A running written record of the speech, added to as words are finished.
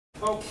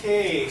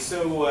Okay,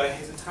 so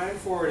is it time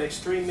for an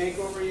extreme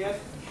makeover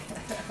yet?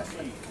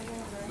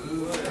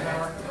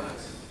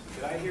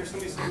 Did I hear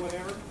somebody say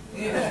whatever?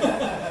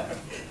 Yeah.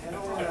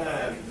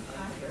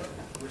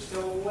 We're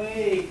still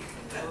awake.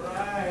 All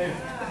right.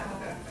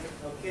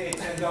 Okay,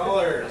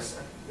 $10.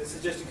 This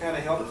is just to kind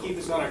of help keep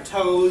us on our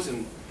toes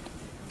and,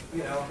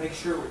 you know, make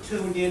sure we're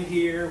tuned in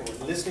here,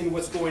 we're listening to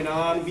what's going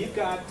on. We've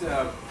got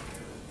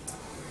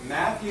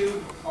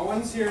Matthew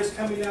Owens here is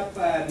coming up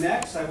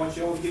next. I want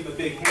you all to give him a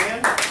big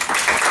hand.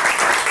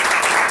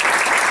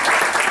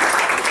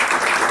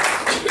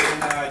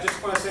 And I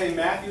just want to say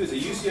Matthew is a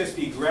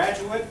UCSB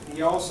graduate.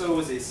 He also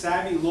is a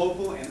savvy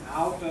local and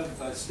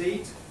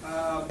out-of-state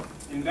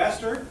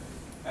investor.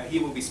 He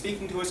will be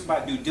speaking to us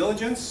about due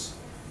diligence.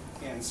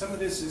 And some of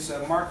this is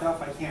marked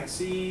up, I can't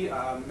see.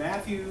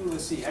 Matthew,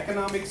 let's see,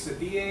 economics, a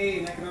BA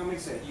in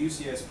economics at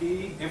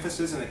UCSB,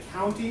 emphasis in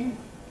accounting.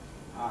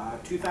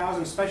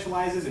 2000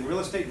 specializes in real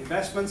estate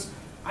investments.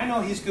 I know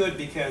he's good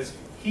because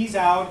he's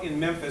out in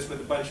Memphis with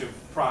a bunch of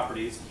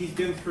properties. He's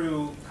been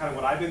through kind of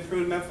what I've been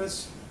through in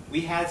Memphis.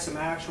 We had some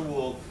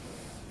actual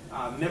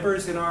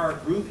members in our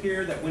group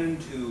here that went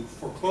into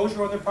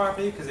foreclosure on their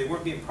property because they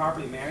weren't being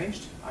properly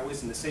managed. I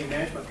was in the same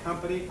management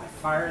company. I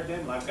fired them,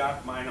 and I've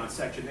got mine on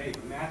Section 8.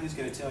 But Matthew's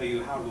going to tell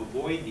you how to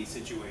avoid these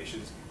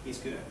situations. He's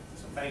good.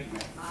 So thank you,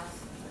 Matthew.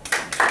 Awesome.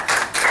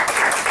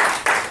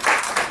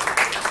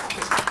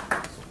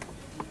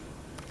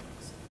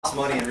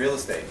 Money in real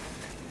estate.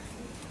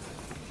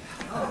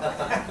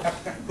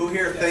 Who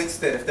here thinks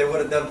that if they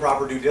would have done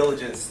proper due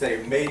diligence,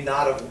 they may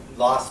not have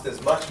lost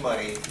as much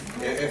money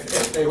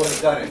if they would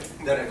have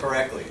done it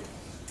correctly?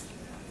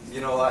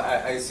 You know,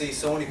 I see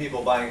so many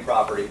people buying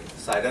property,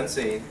 sight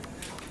unseen.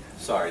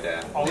 Sorry,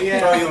 Dan. Oh, yeah.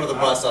 Throw you under the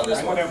bus on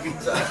this one. Whatever.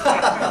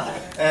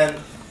 And,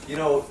 you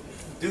know,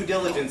 due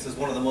diligence is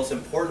one of the most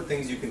important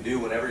things you can do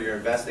whenever you're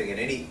investing in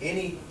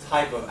any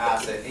type of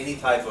asset, any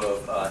type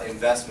of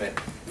investment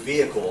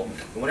vehicle.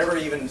 And whenever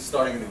you're even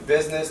starting a new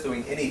business,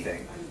 doing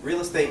anything. Real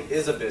estate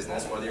is a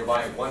business, whether you're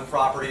buying one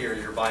property or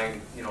you're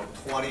buying, you know,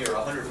 20 or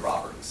 100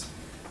 properties.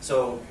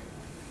 So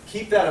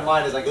keep that in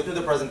mind as I go through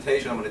the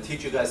presentation. I'm going to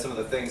teach you guys some of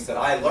the things that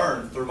I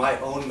learned through my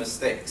own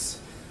mistakes.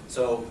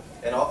 So,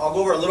 and I'll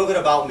go over a little bit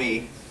about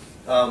me.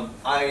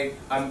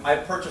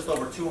 I've purchased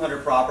over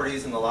 200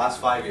 properties in the last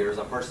 5 years.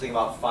 I'm purchasing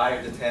about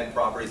 5 to 10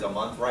 properties a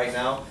month right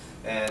now.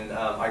 And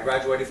I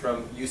graduated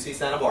from UC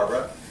Santa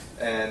Barbara,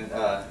 and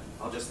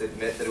I'll just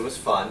admit that it was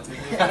fun.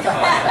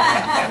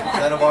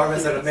 Santa Barbara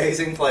is an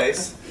amazing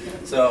place.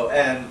 So,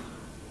 and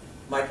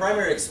my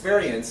primary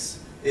experience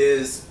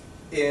is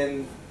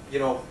in, you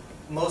know,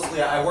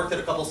 mostly I worked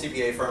at a couple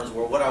CPA firms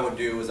where what I would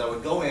do is I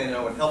would go in and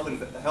I would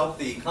help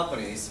the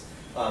companies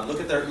look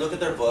at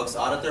their books,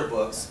 audit their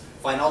books,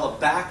 find all the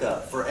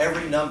backup for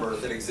every number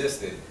that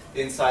existed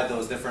inside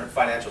those different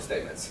financial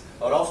statements.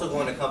 I would also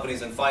go into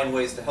companies and find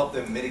ways to help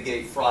them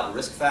mitigate fraud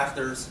risk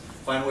factors,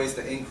 find ways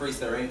to increase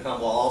their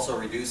income while also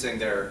reducing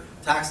their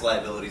tax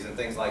liabilities and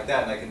things like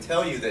that. And I can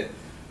tell you that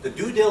the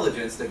due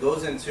diligence that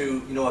goes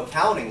into, you know,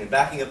 accounting and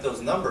backing up those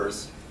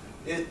numbers,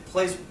 it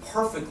plays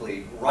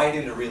perfectly right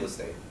into real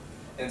estate.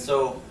 And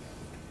so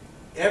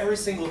every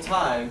single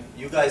time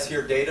you guys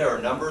hear data or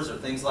numbers or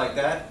things like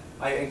that,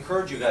 I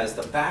encourage you guys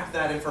to back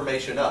that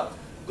information up.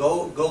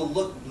 Go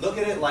look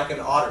at it like an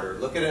auditor.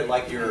 Look at it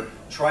like you're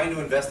trying to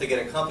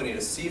investigate a company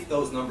to see if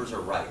those numbers are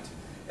right.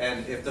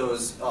 And if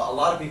those, a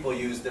lot of people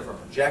use different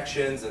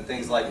projections and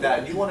things like that,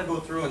 and you want to go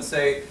through and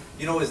say,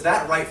 you know, is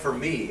that right for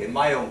me in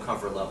my own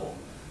comfort level?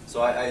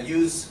 So I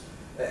use,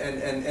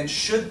 and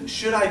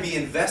should I be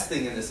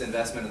investing in this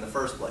investment in the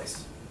first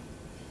place?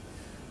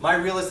 My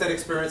real estate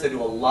experience, I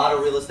do a lot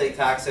of real estate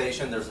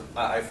taxation.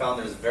 I found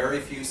there's very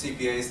few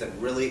CPAs that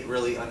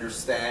really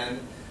understand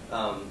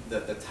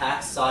the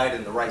tax side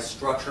and the right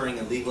structuring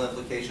and legal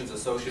implications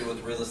associated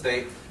with real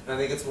estate. And I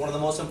think it's one of the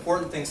most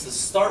important things to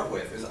start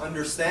with, is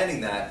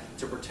understanding that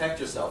to protect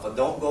yourself. And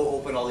don't go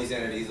open all these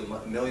entities.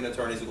 A million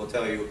attorneys will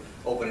tell you,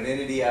 open an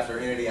entity after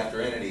entity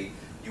after entity.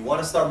 You want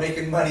to start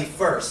making money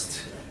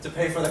first to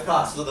pay for the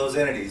costs of those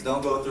entities.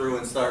 Don't go through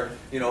and start,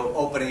 you know,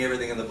 opening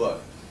everything in the book.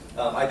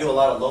 I do a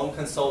lot of loan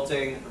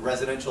consulting,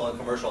 residential and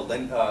commercial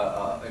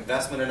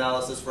investment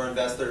analysis for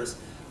investors.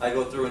 I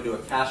go through and do a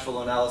cash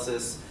flow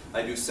analysis.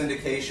 I do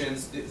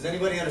syndications. Does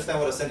anybody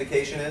understand what a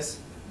syndication is?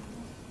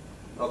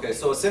 Okay,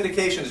 so a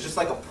syndication is just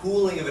like a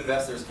pooling of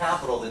investors'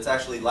 capital that's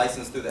actually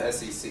licensed through the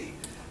SEC.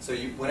 So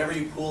whenever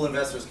you pool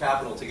investors'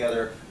 capital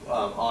together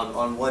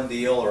on one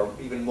deal or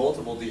even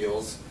multiple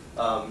deals,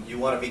 you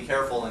want to be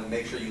careful and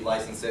make sure you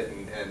license it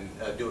and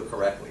do it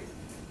correctly.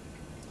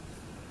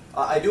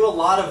 I do a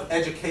lot of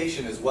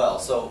education as well.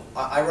 So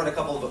I run a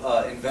couple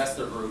of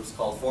investor groups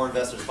called For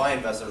Investors by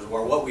Investors,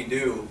 where what we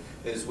do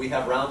is we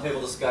have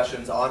roundtable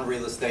discussions on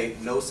real estate,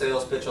 no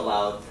sales pitch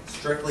allowed,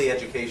 strictly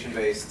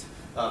education-based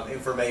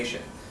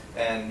information.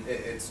 And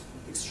it's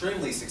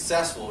extremely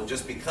successful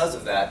just because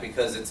of that,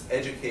 because it's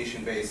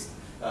education-based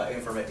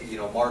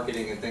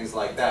marketing and things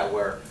like that,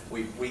 where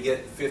we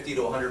get 50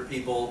 to 100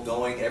 people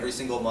going every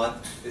single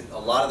month. A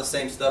lot of the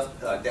same stuff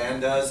Dan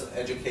does,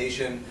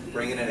 education,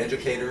 bringing in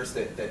educators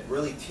that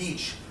really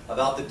teach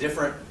about the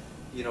different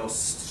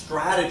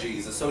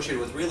strategies associated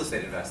with real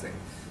estate investing.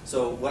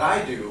 So what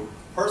I do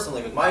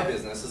personally with my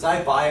business is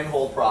I buy and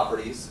hold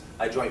properties,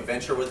 I joint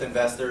venture with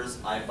investors,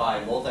 I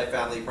buy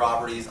multifamily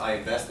properties, I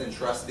invest in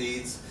trust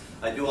deeds.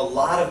 I do a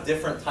lot of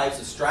different types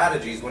of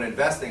strategies when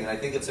investing, and I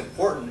think it's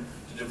important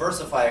to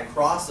diversify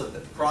across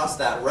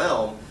that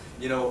realm.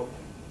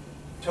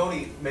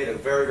 Tony made a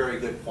very, very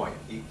good point.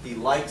 He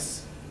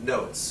likes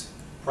notes,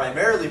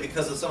 primarily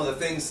because of some of the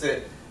things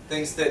that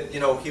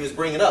he was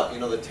bringing up.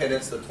 The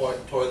tenants, the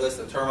toilets,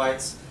 the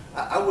termites.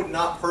 I would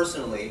not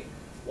personally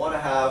want to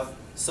have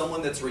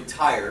someone that's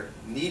retired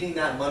needing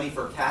that money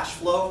for cash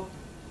flow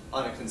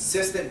on a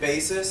consistent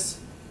basis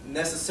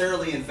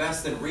necessarily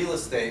invest in real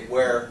estate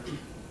where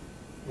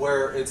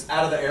it's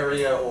out of the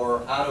area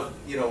or out of,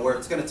 where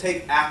it's going to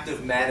take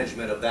active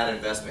management of that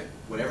investment.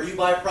 Whenever you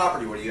buy a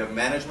property, whether you have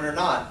management or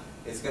not,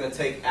 it's going to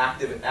take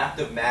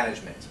active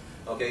management.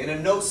 Okay, in a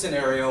note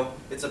scenario,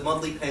 it's a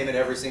monthly payment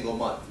every single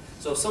month.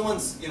 So if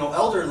someone's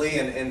elderly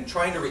and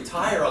trying to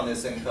retire on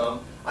this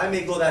income, I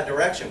may go that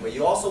direction. But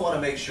you also want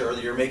to make sure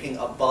that you're making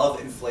above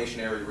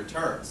inflationary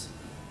returns.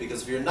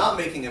 Because if you're not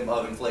making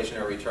above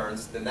inflationary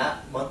returns, then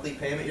that monthly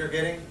payment you're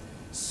getting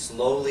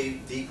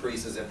slowly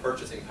decreases in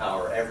purchasing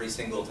power every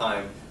single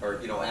time, or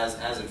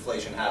as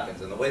inflation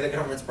happens. And the way the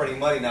government's printing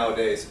money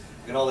nowadays,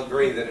 we can all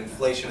agree that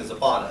inflation is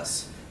upon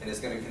us, and it's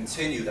going to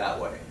continue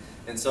that way.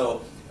 And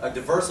so a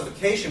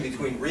diversification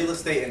between real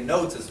estate and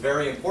notes is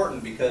very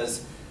important,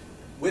 because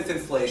with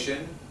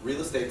inflation,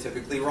 real estate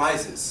typically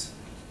rises,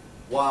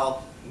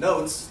 while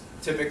notes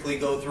typically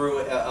go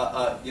through,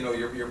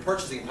 your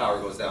purchasing power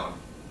goes down.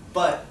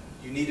 But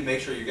you need to make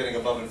sure you're getting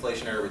above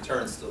inflationary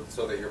returns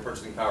so that your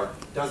purchasing power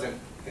doesn't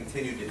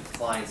continue to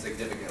decline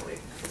significantly.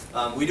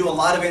 We do a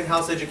lot of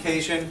in-house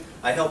education.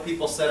 I help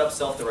people set up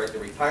self-directed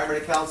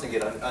retirement accounts and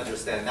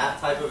understand that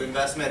type of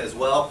investment as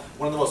well.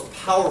 One of the most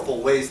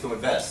powerful ways to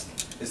invest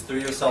is through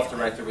your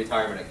self-directed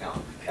retirement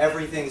account.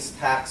 Everything's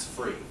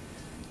tax-free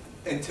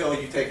until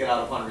you take it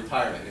out upon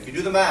retirement. If you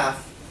do the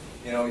math,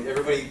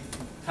 everybody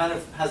kind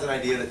of has an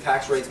idea that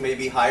tax rates may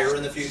be higher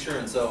in the future,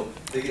 and so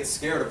they get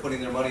scared of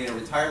putting their money in a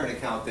retirement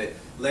account that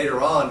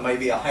later on might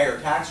be a higher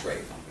tax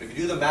rate. But if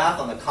you do the math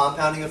on the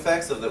compounding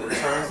effects of the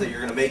returns that you're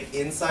going to make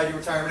inside your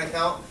retirement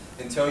account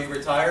until you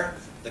retire,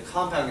 the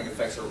compounding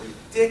effects are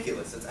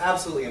ridiculous. It's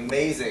absolutely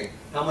amazing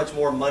how much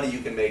more money you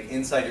can make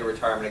inside your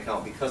retirement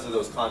account because of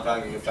those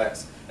compounding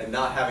effects and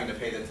not having to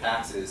pay the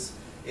taxes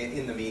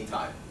in the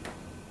meantime.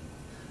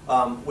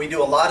 We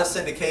do a lot of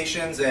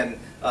syndications and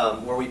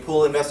where we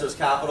pool investors'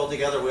 capital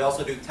together. We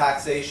also do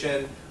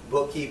taxation,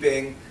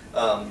 bookkeeping,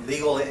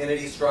 legal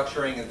entity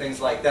structuring, and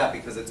things like that,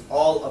 because it's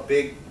all a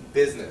big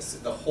business.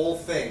 The whole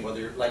thing,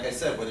 like I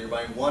said, whether you're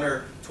buying 1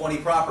 or 20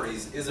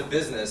 properties, is a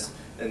business,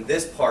 and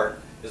this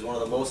part is one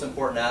of the most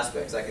important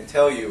aspects. I can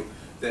tell you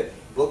that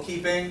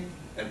bookkeeping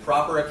and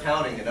proper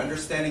accounting and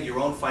understanding your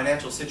own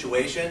financial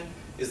situation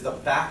is the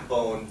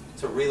backbone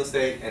to real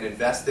estate and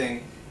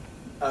investing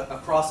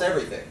across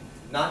everything.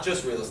 Not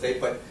just real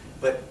estate,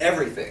 but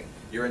everything.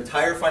 Your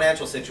entire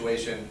financial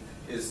situation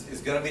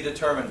is going to be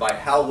determined by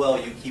how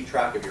well you keep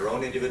track of your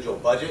own individual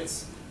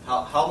budgets,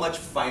 how much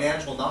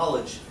financial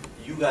knowledge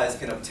you guys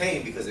can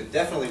obtain, because it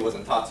definitely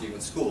wasn't taught to you in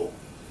school.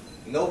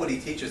 Nobody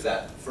teaches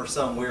that for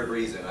some weird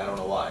reason. I don't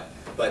know why.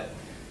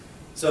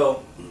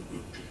 So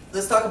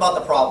let's talk about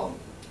the problem.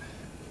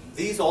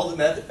 These old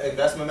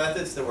investment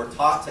methods that were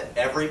taught to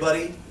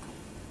everybody,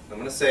 I'm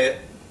going to say it,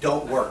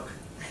 don't work.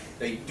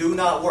 They do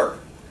not work.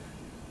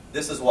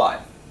 This is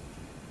why.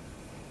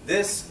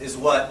 This is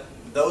what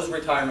those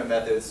retirement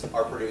methods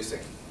are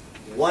producing.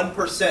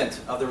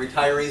 1% of the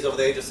retirees over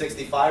the age of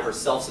 65 are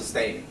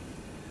self-sustaining.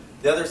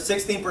 The other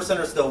 16%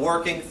 are still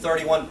working,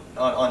 31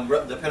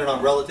 dependent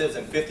on relatives,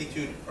 and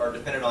 52 are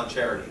dependent on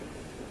charity.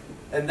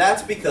 And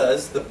that's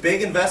because the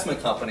big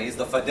investment companies,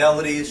 the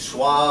Fidelities,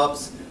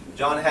 Schwab's,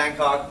 John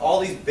Hancock, all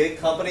these big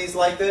companies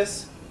like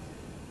this,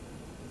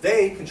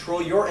 they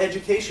control your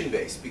education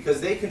base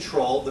because they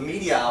control the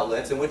media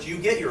outlets in which you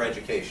get your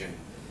education.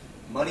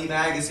 Money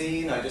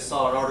Magazine, I just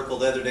saw an article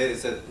the other day that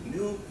said,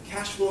 new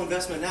cash flow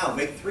investment now,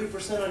 make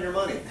 3% on your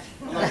money.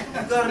 I'm like,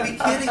 you've got to be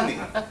kidding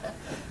me.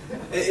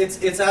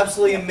 It's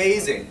absolutely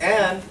amazing.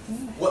 And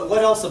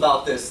what else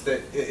about this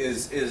that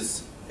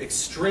is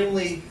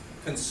extremely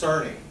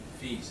concerning?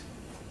 Fees.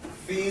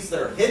 Fees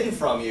that are hidden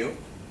from you.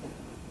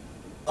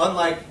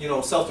 Unlike,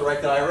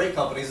 self-directed IRA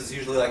companies, it's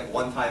usually like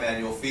one-time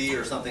annual fee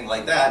or something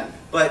like that.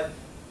 But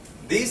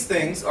these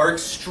things are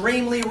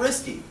extremely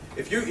risky.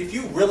 If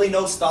you really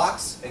know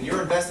stocks and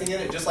you're investing in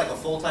it just like a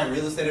full-time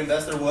real estate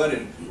investor would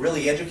and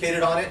really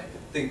educated on it,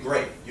 then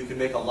great. You can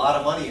make a lot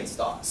of money in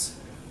stocks.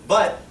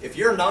 But if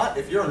you're not,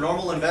 if you're a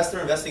normal investor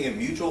investing in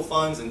mutual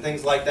funds and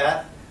things like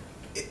that,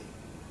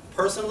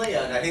 personally,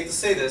 and I hate to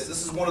say this,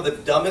 this is one of the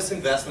dumbest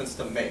investments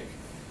to make.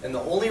 And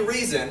the only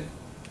reason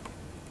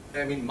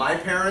I mean, my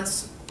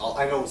parents,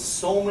 I know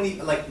so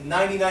many, like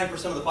 99%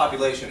 of the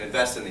population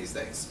invest in these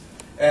things.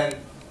 And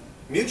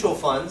mutual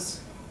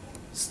funds,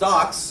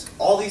 stocks,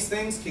 all these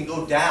things can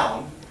go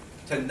down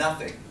to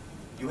nothing.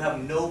 You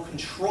have no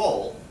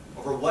control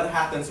over what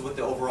happens with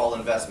the overall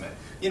investment.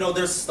 You know,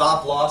 there's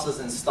stop losses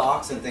in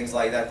stocks and things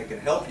like that that can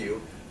help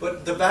you,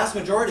 but the vast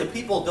majority of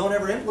people don't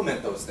ever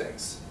implement those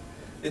things.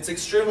 It's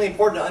extremely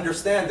important to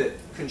understand that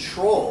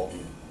control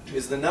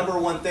is the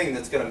 #1 thing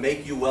that's going to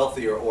make you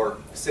wealthier or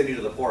send you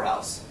to the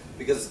poorhouse.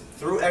 Because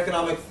through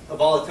economic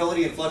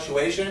volatility and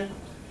fluctuation,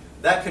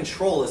 that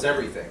control is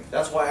everything.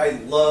 That's why I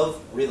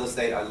love real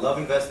estate. I love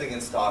investing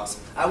in stocks.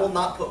 I will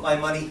not put my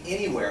money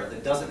anywhere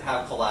that doesn't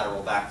have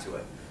collateral back to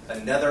it.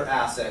 Another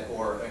asset,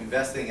 or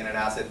investing in an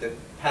asset that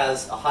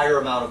has a higher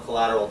amount of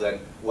collateral than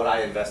what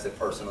I invested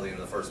personally in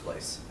the first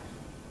place.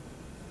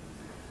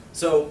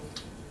 So,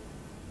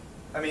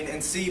 I mean, in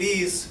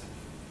CDs,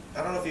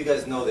 I don't know if you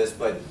guys know this,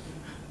 but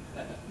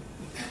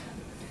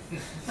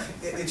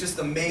it just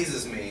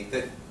amazes me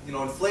that, you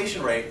know,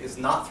 inflation rate is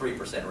not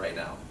 3% right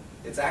now.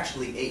 It's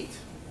actually 8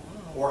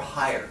 or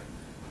higher.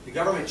 The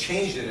government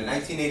changed it in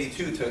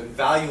 1982 to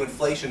value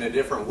inflation a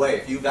different way.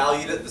 If you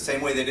valued it the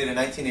same way they did in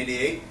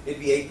 1988, it'd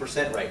be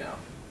 8% right now.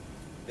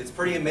 It's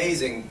pretty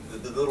amazing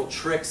the little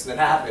tricks that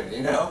happen,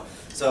 you know?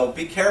 So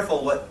be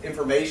careful what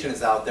information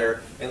is out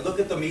there, and look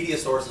at the media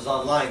sources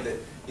online that,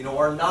 you know,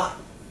 are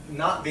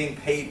not being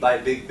paid by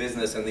big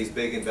business and these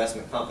big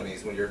investment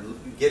companies when you're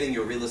getting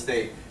your real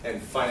estate and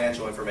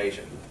financial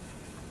information.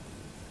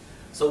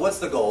 So what's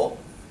the goal?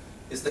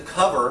 Is to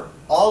cover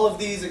all of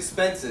these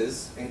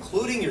expenses,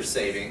 including your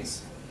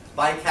savings,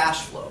 by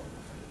cash flow.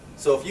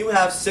 So if you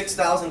have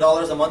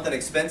 $6,000 a month in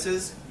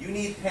expenses, you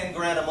need 10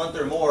 grand a month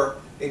or more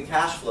in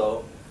cash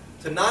flow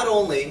to not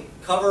only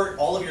cover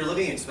all of your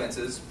living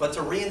expenses, but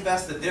to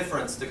reinvest the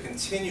difference to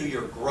continue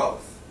your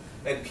growth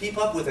and keep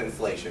up with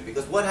inflation.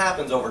 Because what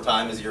happens over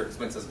time is your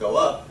expenses go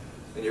up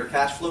and your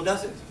cash flow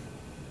doesn't.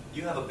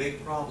 You have a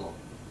big problem.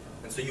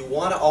 And so you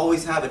want to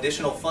always have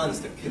additional funds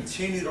to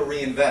continue to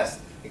reinvest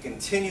and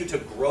continue to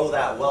grow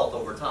that wealth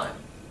over time.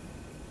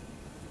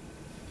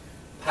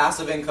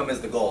 Passive income is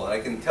the goal. And I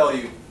can tell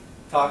you,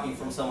 talking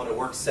from someone who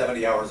works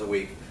 70 hours a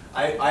week,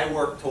 I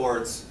work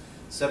towards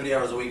 70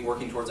 hours a week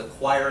working towards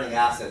acquiring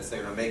assets that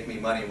are going to make me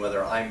money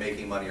whether I'm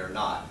making money or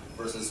not,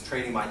 versus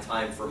trading my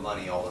time for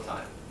money all the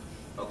time.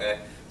 Okay?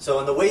 So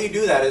and the way you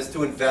do that is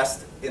to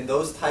invest in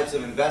those types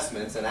of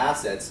investments and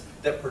assets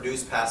that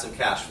produce passive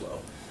cash flow.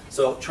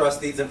 So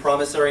trust deeds and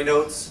promissory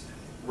notes,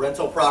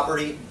 rental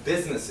property,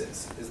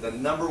 businesses is the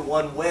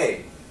 #1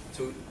 way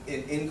to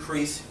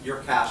increase your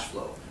cash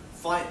flow.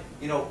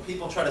 You know,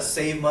 people try to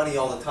save money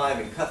all the time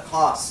and cut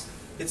costs.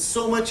 It's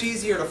so much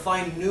easier to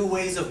find new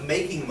ways of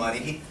making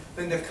money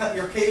than to cut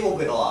your cable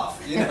bill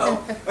off, you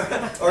know,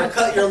 or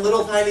cut your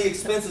little tiny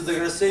expenses that are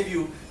going to save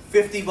you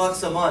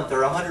 $50 a month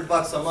or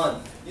 $100 a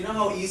month. You know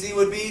how easy it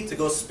would be to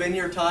go spend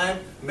your time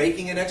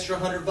making an extra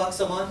 $100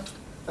 a month?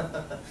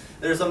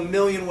 There's a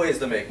million ways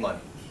to make money.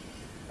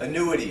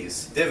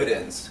 Annuities,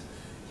 dividends,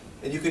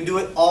 and you can do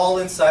it all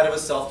inside of a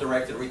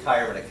self-directed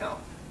retirement account.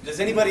 Does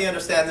anybody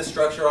understand this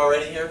structure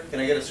already here? Can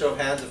I get a show of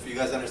hands if you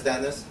guys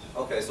understand this?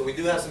 Okay, so we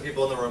do have some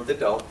people in the room that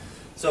don't.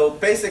 So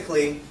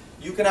basically,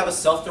 you can have a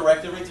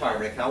self-directed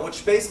retirement account,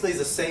 which basically is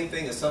the same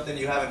thing as something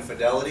you have in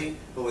Fidelity,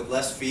 but with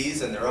less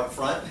fees and they're up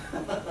front.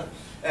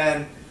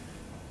 And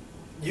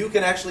you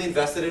can actually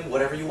invest it in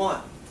whatever you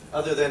want,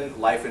 other than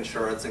life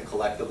insurance and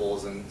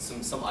collectibles and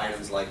some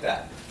items like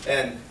that.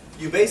 And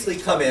you basically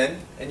come in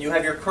and you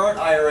have your current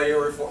IRA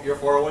or your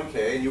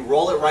 401k and you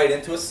roll it right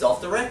into a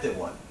self-directed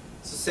one.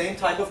 It's the same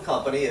type of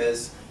company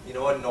as, you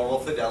know, a normal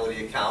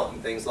Fidelity account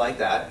and things like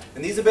that.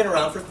 And these have been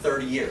around for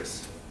 30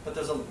 years. But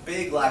there's a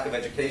big lack of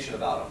education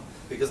about them,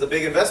 because the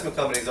big investment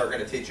companies aren't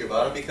going to teach you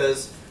about them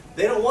because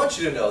they don't want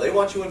you to know. They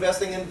want you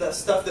investing in the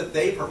stuff that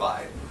they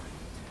provide.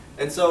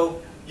 And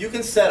so you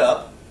can set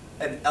up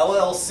an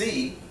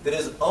LLC that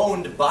is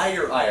owned by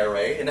your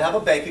IRA and have a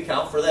bank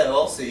account for the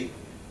LLC,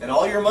 and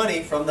all your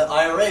money from the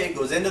IRA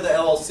goes into the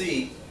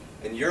LLC,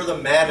 and you're the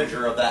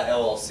manager of that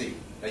LLC.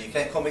 Now you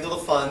can't commingle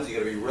the funds. You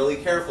got to be really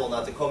careful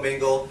not to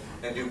commingle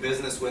and do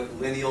business with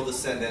lineal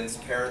descendants,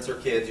 parents or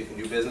kids. You can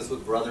do business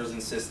with brothers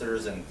and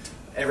sisters and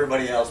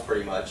everybody else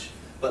pretty much.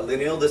 But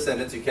lineal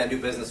descendants you can't do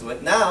business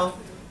with. Now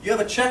you have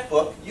a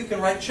checkbook. You can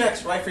write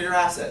checks right for your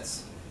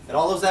assets. And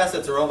all those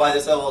assets are owned by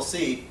this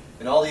LLC,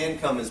 and all the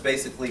income is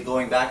basically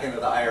going back into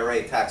the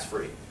IRA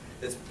tax-free.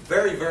 It's a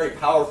very, very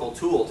powerful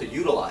tool to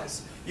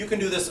utilize. You can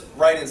do this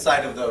right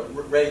inside of the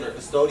regular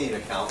custodian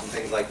account and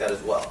things like that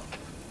as well.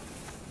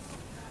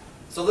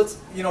 So let's,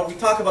 you know, we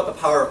talk about the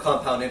power of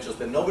compound interest,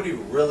 but nobody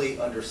really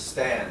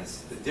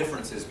understands the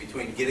differences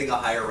between getting a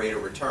higher rate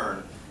of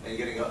return and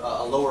getting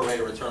a lower rate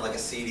of return like a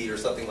CD or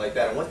something like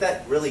that, and what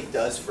that really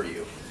does for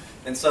you.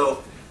 And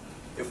so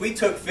if we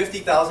took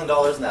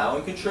 $50,000 now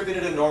and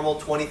contributed a normal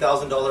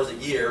 $20,000 a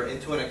year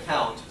into an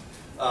account,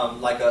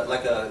 like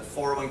a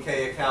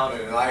 401k account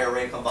and an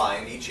IRA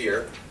combined each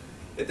year,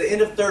 at the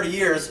end of 30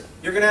 years,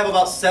 you're going to have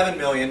about $7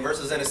 million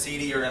versus in a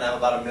CD you're going to have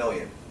about $1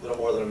 million, a little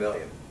more than $1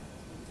 million.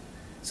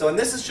 So, and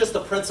this is just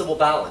the principal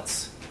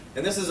balance.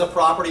 And this is a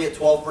property at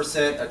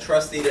 12%, a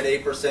trust deed at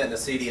 8%, and a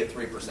CD at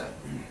 3%.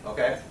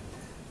 Okay?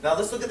 Now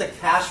let's look at the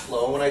cash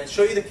flow. When I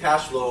show you the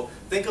cash flow,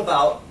 think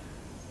about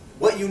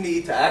what you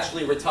need to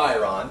actually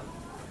retire on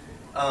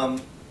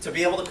to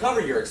be able to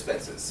cover your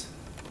expenses.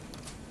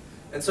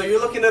 And so you're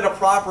looking at a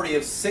property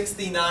of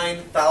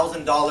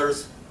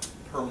 $69,000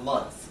 per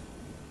month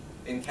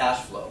in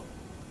cash flow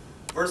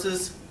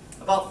versus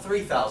about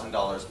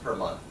 $3,000 per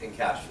month in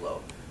cash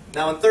flow.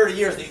 Now in 30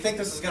 years, do you think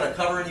this is going to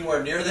cover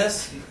anywhere near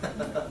this?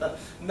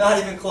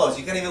 Not even close.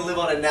 You can't even live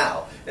on it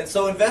now. And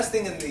so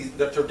investing in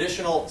the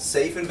traditional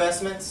safe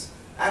investments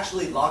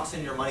actually locks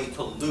in your money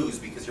to lose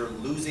because you're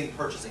losing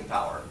purchasing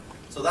power.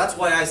 So that's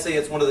why I say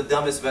it's one of the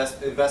dumbest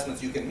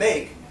investments you can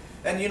make.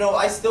 And you know,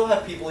 I still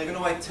have people, even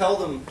though I tell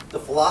them the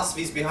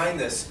philosophies behind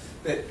this,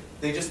 that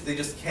they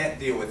just can't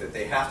deal with it.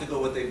 They have to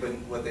go what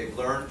they've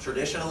learned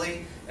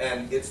traditionally,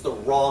 and it's the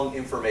wrong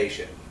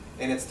information.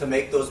 And it's to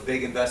make those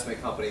big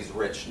investment companies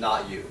rich,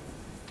 not you.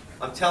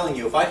 I'm telling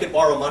you, if I could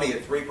borrow money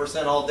at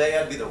 3% all day,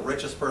 I'd be the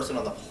richest person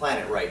on the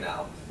planet right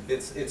now.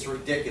 It's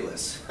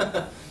ridiculous.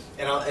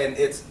 and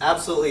it's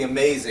absolutely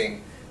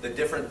amazing the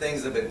different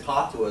things that have been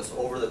taught to us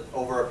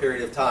over a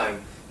period of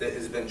time that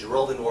has been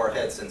drilled into our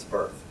heads since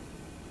birth.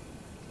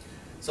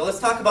 So let's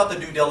talk about the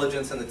due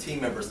diligence and the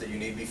team members that you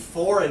need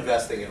before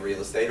investing in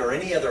real estate or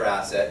any other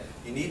asset.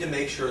 You need to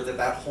make sure that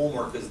that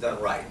homework is done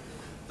right.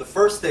 The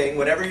first thing,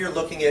 whenever you're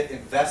looking at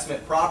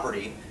investment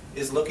property,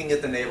 is looking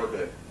at the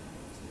neighborhood.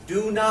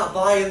 Do not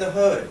buy in the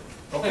hood,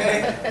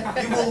 okay?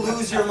 You will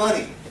lose your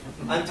money.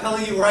 I'm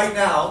telling you right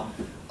now,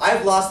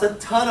 I've lost a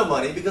ton of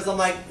money because I'm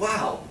like,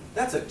 wow,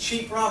 that's a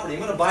cheap property.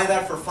 I'm going to buy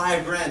that for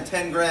 $5 grand,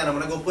 10 grand. I'm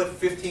going to go put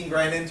 15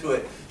 grand into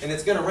it, and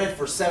it's going to rent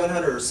for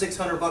 700 or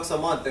 600 bucks a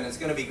month, and it's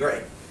going to be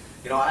great.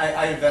 You know,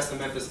 I invest in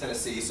Memphis,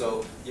 Tennessee,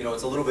 so, you know,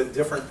 it's a little bit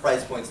different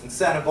price points than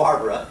Santa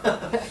Barbara.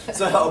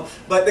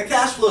 But the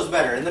cash flow is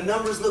better, and the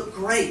numbers look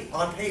great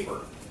on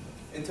paper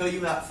until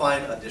you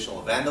find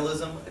additional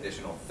vandalism,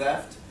 additional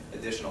theft,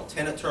 additional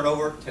tenant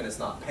turnover, tenants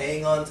not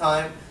paying on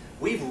time.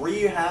 We've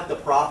rehabbed the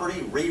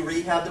property,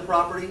 rehabbed the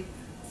property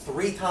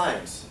 3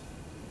 times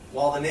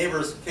while the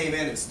neighbors came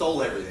in and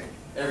stole everything,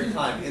 every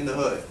time in the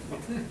hood.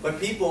 But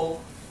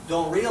people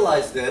don't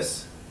realize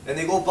this, and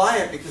they go buy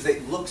it because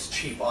it looks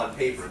cheap on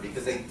paper,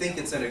 because they think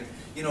it's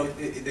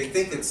they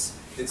think it's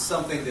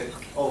something that,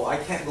 oh, I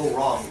can't go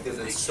wrong because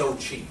it's so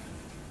cheap.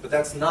 But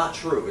that's not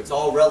true. It's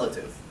all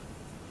relative.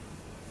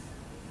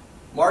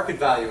 Market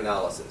value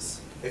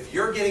analysis. If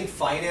you're getting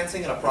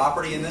financing in a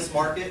property in this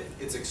market,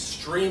 it's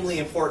extremely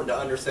important to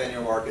understand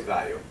your market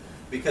value,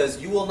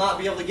 because you will not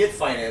be able to get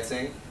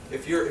financing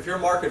if your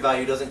market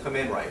value doesn't come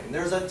in right. And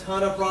there's a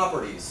ton of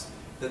properties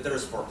that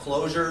there's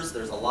foreclosures,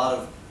 there's a lot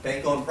of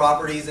bank-owned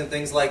properties and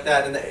things like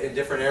that in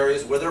different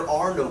areas where there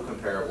are no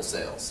comparable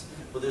sales.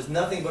 But there's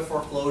nothing but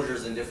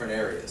foreclosures in different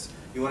areas.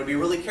 You want to be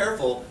really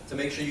careful to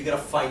make sure you get a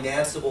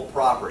financeable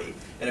property.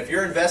 And if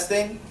you're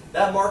investing,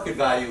 that market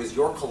value is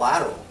your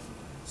collateral.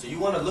 So you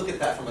want to look at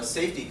that from a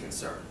safety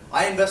concern.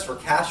 I invest for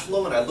cash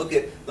flow, and I look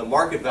at the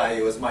market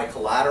value as my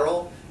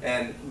collateral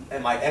and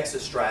my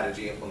exit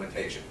strategy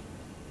implementation.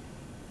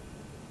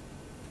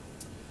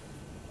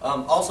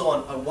 Also,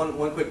 on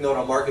one quick note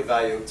on market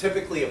value,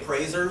 typically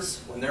appraisers,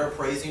 when they're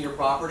appraising your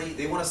property,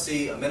 they want to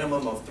see a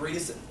minimum of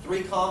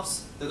 3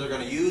 comps that they're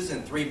going to use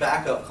and 3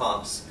 backup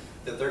comps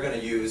that they're going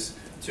to use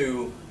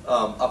to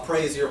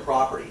appraise your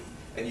property.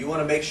 And you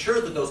want to make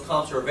sure that those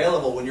comps are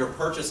available when you're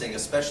purchasing,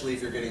 especially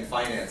if you're getting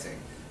financing.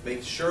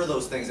 Make sure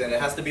those things, and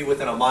it has to be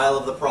within a mile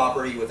of the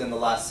property within the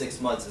last 6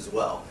 months as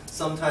well.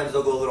 Sometimes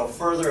they'll go a little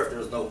further if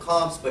there's no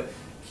comps, but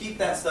keep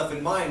that stuff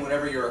in mind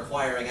whenever you're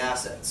acquiring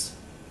assets.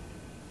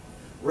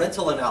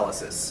 Rental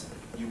analysis.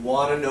 You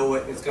want to know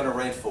what it's going to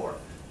rent for.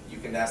 You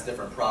can ask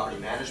different property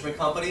management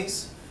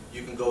companies.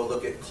 You can go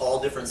call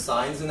different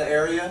signs in the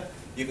area.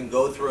 You can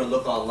go through and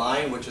look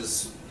online, which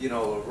is, you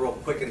know, a real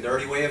quick and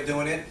dirty way of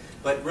doing it.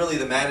 But really,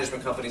 the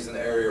management companies in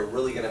the area are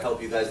really going to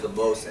help you guys the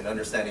most in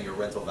understanding your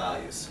rental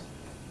values.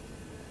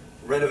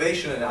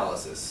 Renovation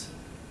analysis.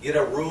 Get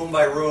a room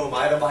by room,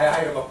 item by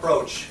item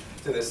approach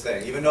to this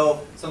thing. Even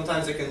though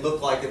sometimes it can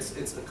look like it's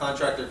the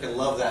contractor can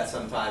love that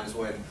sometimes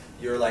when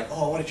you're like,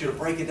 oh, I wanted you to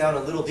break it down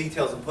in little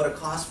details and put a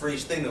cost for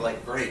each thing. They're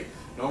like, great.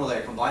 Normally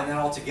I combine that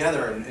all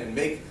together and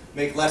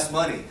make less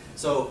money.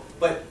 So,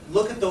 but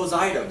look at those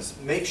items.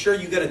 Make sure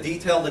you get a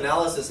detailed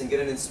analysis and get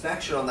an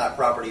inspection on that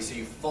property so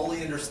you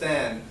fully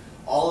understand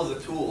all of the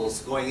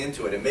tools going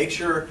into it. And make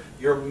sure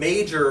your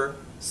major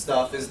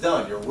stuff is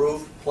done. Your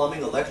roof,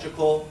 plumbing,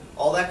 electrical,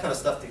 all that kind of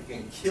stuff that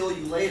can kill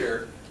you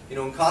later, you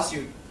know, and cost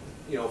you,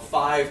 you know,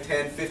 $5,000,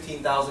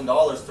 $10,000,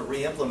 $15,000 to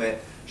re-implement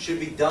should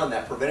be done.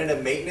 That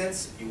preventative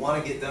maintenance, you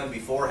want to get done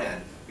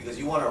beforehand because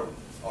you want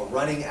a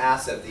running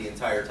asset the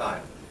entire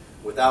time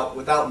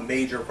without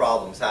major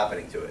problems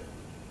happening to it.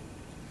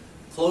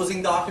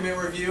 Closing document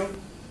review.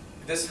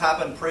 This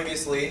happened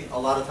previously. A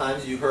lot of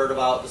times you heard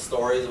about the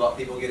stories about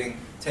people getting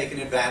taken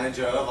advantage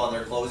of on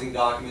their closing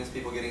documents,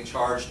 people getting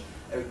charged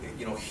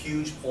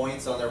huge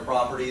points on their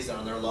properties and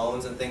on their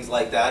loans and things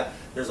like that.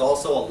 There's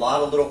also a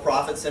lot of little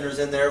profit centers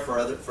in there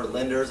for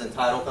lenders and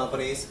title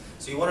companies.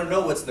 So you want to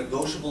know what's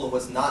negotiable and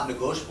what's not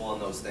negotiable on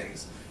those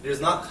things. It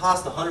does not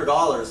cost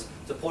 $100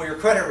 to pull your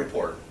credit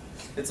report.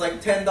 It's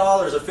like $10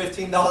 or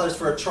 $15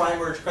 for a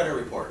tri-merge credit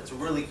report. It's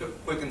really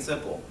quick and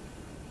simple.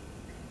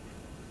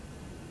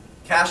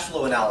 Cash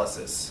flow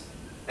analysis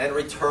and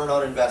return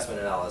on investment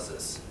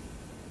analysis.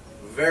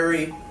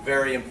 Very,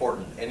 very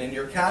important. And in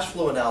your cash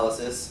flow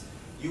analysis,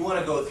 you want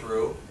to go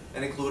through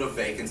and include a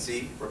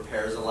vacancy,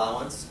 repairs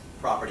allowance,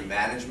 property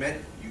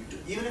management.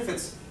 Even if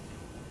it's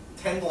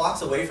 10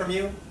 blocks away from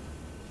you,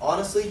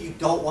 honestly, you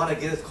don't want to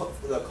get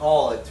a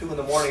call at 2 in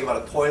the morning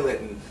about a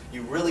toilet, and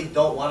you really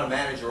don't want to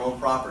manage your own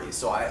property.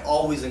 So I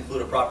always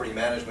include a property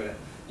management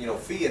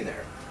fee in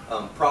there.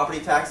 Property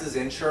taxes,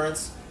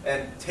 insurance,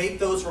 and take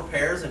those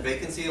repairs and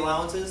vacancy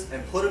allowances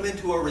and put them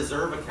into a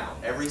reserve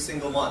account every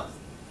single month.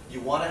 You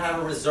want to have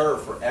a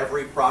reserve for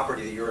every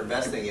property that you're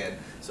investing in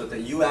so that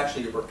you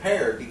actually are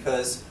prepared,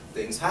 because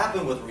things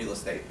happen with real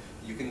estate.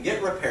 You can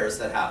get repairs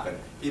that happen.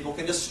 People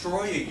can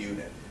destroy a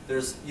unit.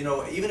 There's,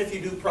 even if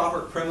you do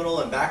proper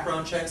criminal and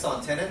background checks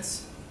on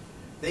tenants,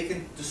 they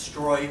can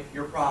destroy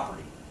your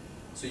property.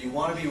 So you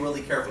want to be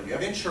really careful. You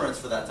have insurance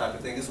for that type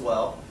of thing as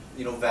well,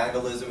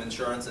 vandalism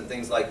insurance and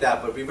things like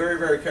that, but be very,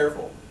 very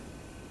careful.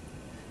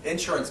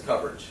 Insurance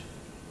coverage.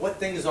 What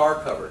things are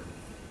covered?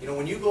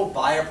 When you go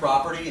buy a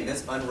property and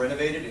it's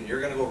unrenovated and you're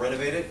going to go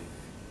renovate it,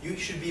 you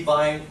should be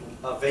buying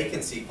a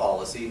vacancy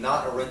policy,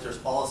 not a renter's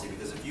policy,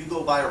 because if you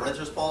go buy a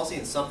renter's policy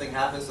and something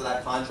happens to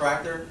that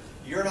contractor,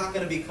 you're not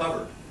going to be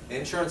covered. The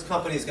insurance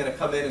company is going to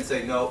come in and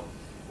say, no,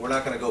 we're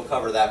not going to go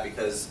cover that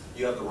because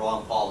you have the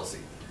wrong policy.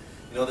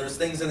 There's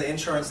things in the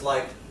insurance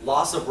like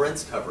loss of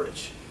rents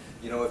coverage.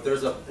 If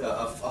there's a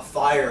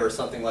fire or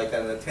something like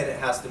that and the tenant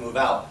has to move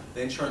out,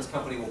 the insurance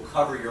company will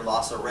cover your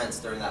loss of rents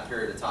during that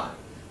period of time.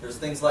 There's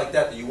things like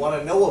that that you want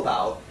to know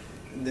about,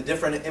 the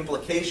different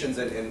implications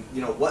and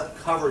what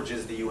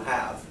coverages do you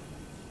have.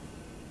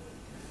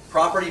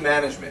 Property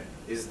management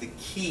is the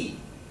key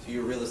to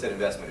your real estate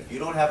investment. If you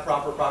don't have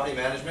proper property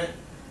management,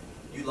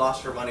 you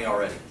lost your money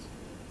already.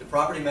 The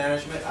property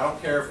management, I don't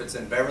care if it's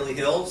in Beverly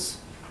Hills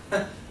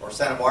or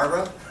Santa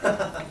Barbara,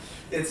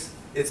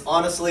 it's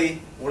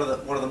honestly one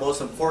of the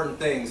most important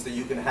things that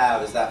you can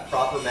have is that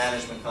proper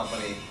management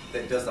company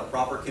that does the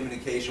proper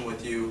communication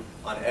with you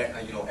on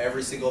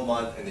every single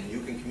month, and that you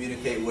can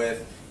communicate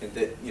with, and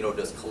that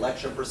does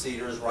collection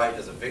procedures right,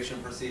 does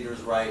eviction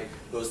procedures right,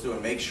 goes through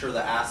and makes sure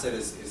the asset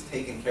is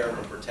taken care of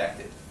and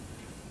protected.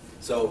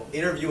 So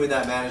interviewing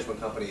that management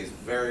company is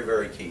very,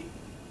 very key.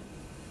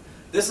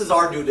 This is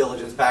our due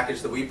diligence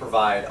package that we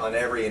provide on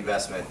every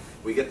investment.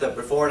 We get the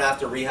before and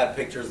after rehab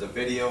pictures, the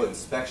video,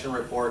 inspection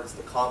reports,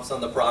 the comps on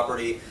the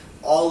property,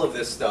 all of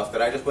this stuff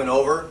that I just went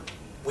over,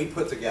 we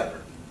put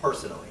together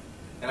personally.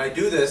 And I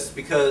do this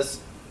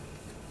because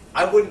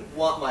I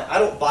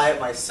don't buy it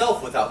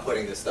myself without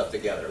putting this stuff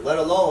together, let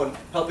alone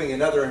helping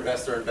another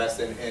investor invest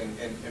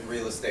in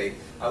real estate.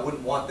 I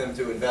wouldn't want them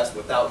to invest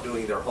without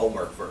doing their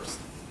homework first.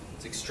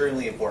 It's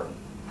extremely important.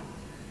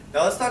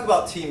 Now let's talk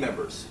about team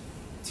members.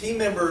 Team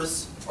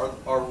members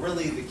are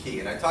really the key.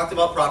 And I talked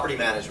about property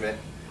management,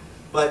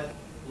 but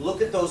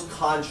look at those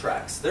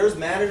contracts. There's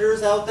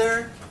managers out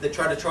there that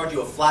try to charge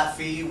you a flat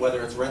fee,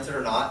 whether it's rented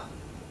or not.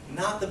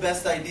 Not the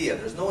best idea.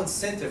 There's no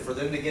incentive for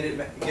them to get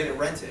it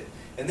rented.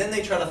 And then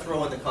they try to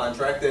throw in the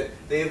contract that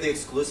they have the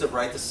exclusive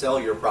right to sell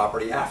your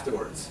property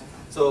afterwards.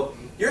 So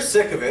you're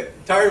sick of it,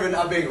 tired of it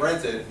not being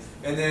rented,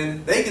 and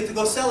then they get to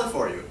go sell it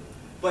for you.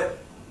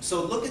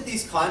 So look at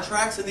these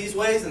contracts in these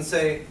ways and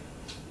say,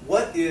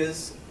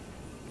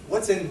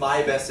 what's in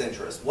my best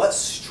interest? What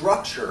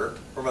structure,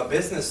 from a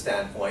business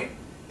standpoint,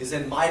 is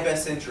in my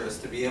best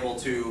interest to be able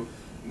to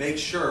make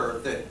sure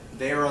that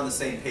they are on the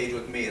same page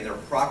with me and they're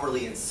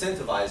properly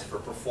incentivized for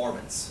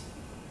performance?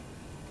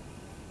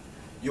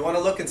 You want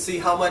to look and see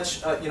how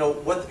much,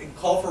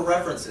 call for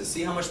references.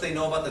 See how much they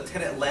know about the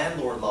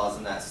tenant-landlord laws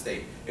in that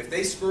state. If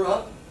they screw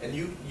up and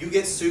you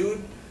get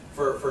sued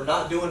for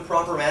not doing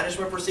proper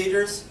management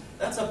procedures,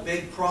 that's a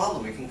big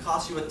problem. It can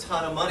cost you a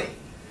ton of money.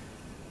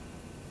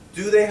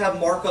 Do they have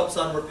markups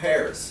on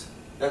repairs?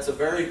 That's a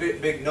very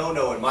big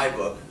no-no in my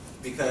book,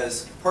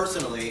 because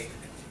personally,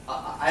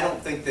 I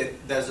don't think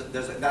that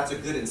that's a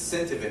good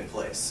incentive in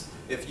place.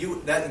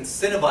 That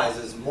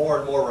incentivizes more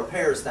and more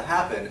repairs to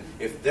happen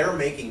if they're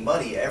making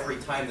money every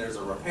time there's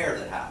a repair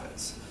that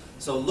happens.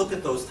 So look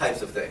at those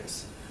types of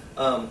things.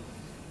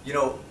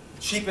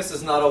 Cheapest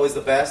is not always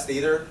the best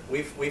either.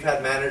 We've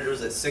had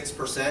managers at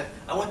 6%.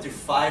 I went through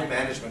 5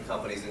 management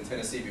companies in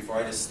Tennessee before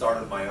I just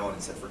started my own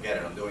and said, forget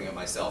it, I'm doing it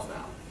myself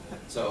now.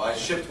 So I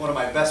shipped one of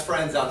my best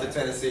friends out to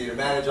Tennessee to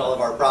manage all of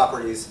our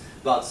properties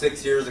about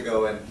 6 years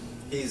ago, and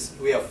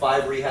we have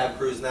 5 rehab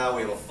crews now.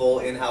 We have a full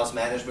in-house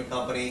management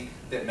company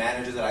that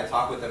manages it. I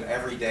talk with them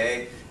every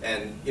day,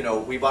 and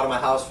we bought him a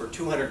house for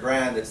 $200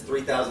 grand. That's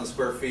 3,000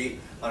 square feet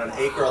on an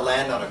acre of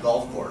land on a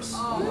golf course.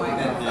 Oh my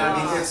God.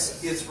 I mean,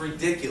 it's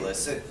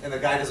ridiculous. And the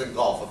guy doesn't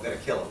golf. I'm gonna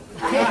kill him.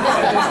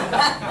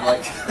 I'm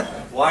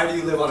like, Why do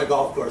you live on a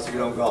golf course if you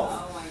don't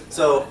golf?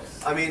 So,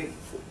 I mean,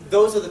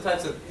 those are the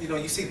types of,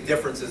 you see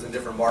differences in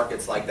different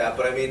markets like that.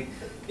 But I mean,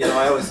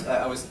 I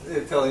was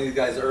telling you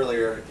guys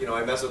earlier,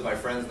 I mess with my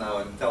friends now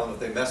and tell them if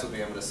they mess with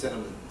me, I'm going to send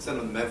them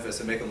to Memphis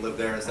and make them live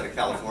there instead of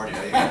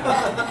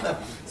California.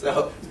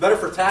 So it's better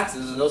for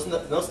taxes. There's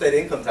no state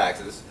income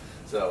taxes.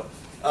 So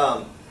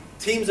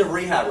teams of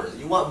rehabbers.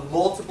 You want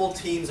multiple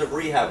teams of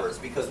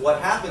rehabbers, because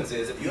what happens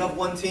is if you have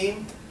one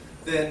team,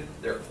 then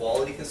their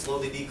quality can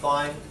slowly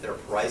decline, their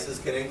prices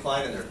can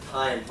incline, and their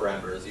time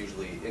parameters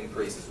usually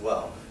increase as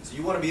well. So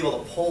you want to be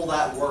able to pull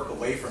that work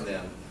away from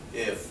them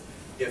if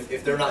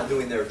they're not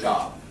doing their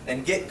job,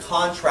 and get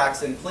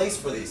contracts in place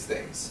for these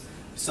things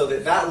so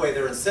that way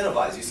they're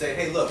incentivized. You say,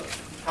 hey, look,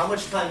 how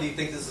much time do you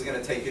think this is going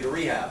to take you to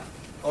rehab?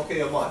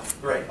 Okay, a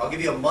month. Great. I'll give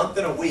you a month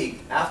and a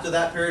week. After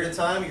that period of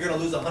time, you're going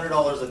to lose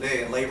 $100 a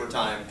day in labor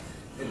time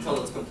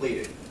until it's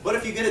completed. But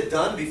if you get it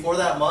done before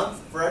that month,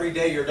 for every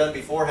day you're done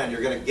beforehand,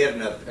 you're going to get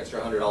an extra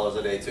 $100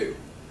 a day too.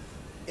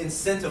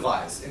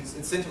 Incentivize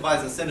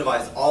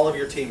all of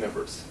your team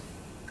members.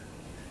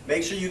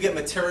 Make sure you get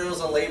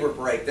materials and labor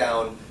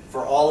breakdown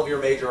for all of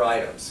your major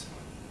items.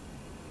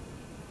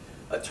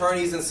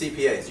 Attorneys and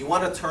CPAs. You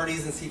want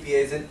attorneys and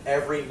CPAs in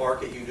every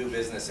market you do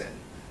business in.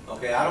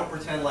 Okay, I don't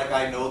pretend like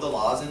I know the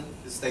laws in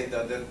the state,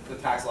 the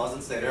tax laws in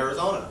the state of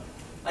Arizona.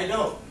 I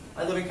don't.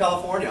 I live in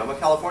California. I'm a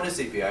California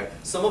CPA.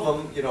 Some of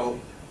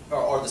them,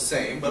 are the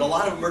same, but a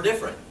lot of them are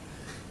different.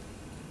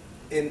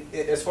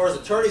 As far as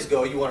attorneys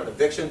go, you want an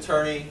eviction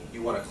attorney,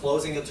 you want a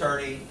closing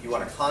attorney, you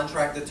want a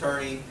contract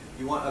attorney,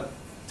 you want a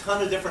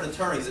ton of different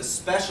attorneys that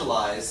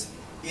specialize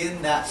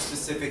in that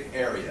specific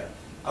area.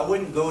 I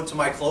wouldn't go to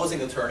my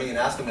closing attorney and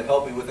ask them to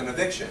help me with an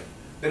eviction.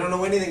 They don't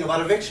know anything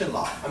about eviction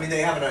law. I mean,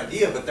 they have an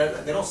idea, but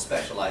they don't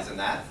specialize in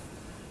that.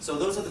 So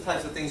those are the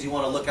types of things you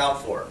want to look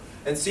out for.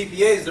 And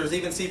CPAs, there's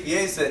even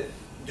CPAs that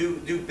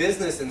do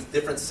business in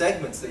different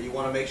segments that you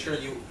want to make sure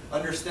you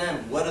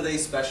understand what do they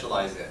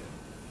specialize in.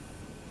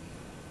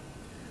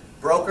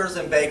 Brokers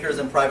and bankers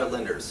and private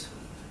lenders.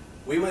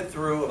 We went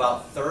through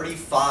about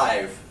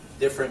 35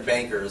 different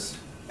bankers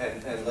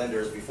and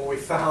lenders before we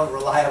found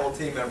reliable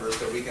team members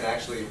that we can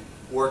actually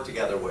work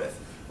together with.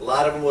 A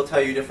lot of them will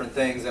tell you different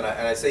things, and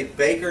I say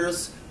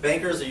bankers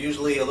are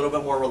usually a little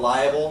bit more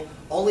reliable,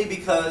 only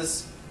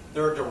because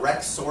they're a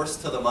direct source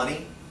to the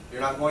money.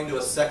 You're not going to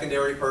a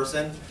secondary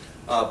person.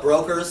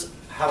 Brokers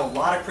have a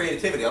lot of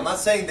creativity. I'm not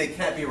saying they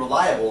can't be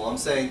reliable. I'm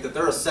saying that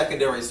they're a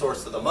secondary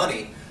source to the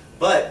money,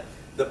 but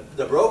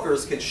the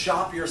brokers can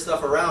shop your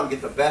stuff around,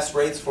 get the best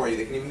rates for you.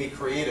 They can even be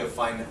creative,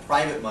 find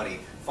private money,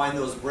 find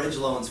those bridge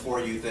loans for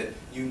you that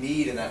you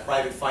need in that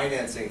private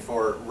financing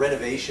for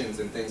renovations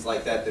and things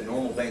like that that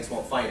normal banks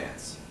won't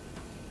finance.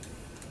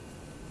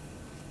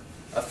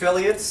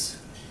 Affiliates,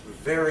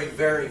 very,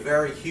 very,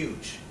 very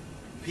huge.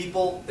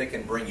 People that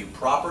can bring you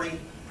property,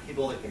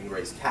 people that can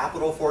raise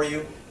capital for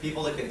you,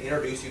 people that can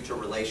introduce you to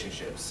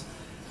relationships.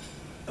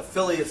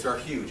 Affiliates are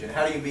huge, and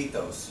how do you meet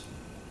those?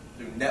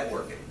 Through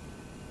networking.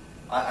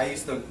 I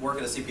used to work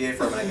at a CPA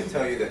firm, and I can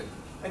tell you that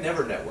I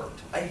never networked.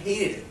 I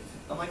hated it.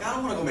 I'm like, I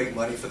don't want to go make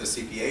money for the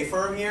CPA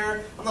firm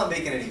here. I'm not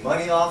making any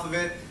money off of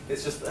it.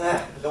 It's just,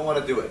 I don't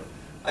want to do it.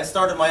 I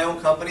started my own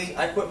company.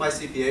 I quit my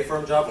CPA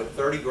firm job with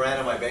 30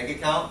 grand in my bank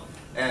account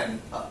and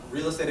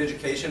real estate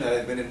education. I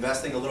had been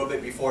investing a little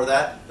bit before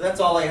that, but that's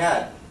all I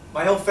had.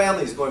 My whole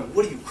family is going,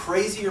 what are you,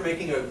 crazy? You're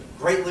making a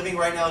great living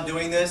right now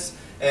doing this?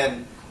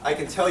 And I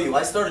can tell you,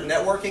 I started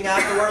networking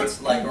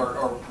afterwards,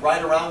 or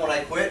right around when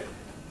I quit.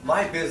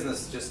 My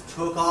business just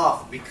took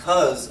off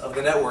because of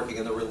the networking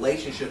and the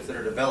relationships that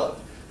are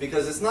developed.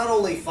 Because it's not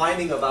only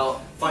finding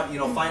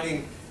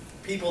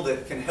people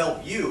that can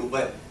help you,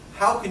 but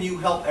how can you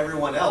help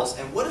everyone else?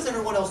 And what is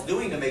everyone else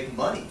doing to make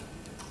money?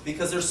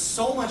 Because there's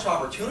so much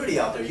opportunity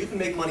out there. You can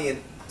make money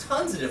in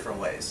tons of different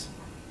ways.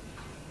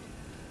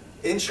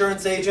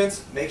 Insurance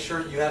agents, make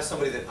sure you have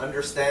somebody that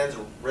understands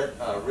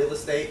real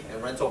estate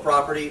and rental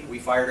property. We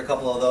fired a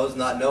couple of those,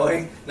 not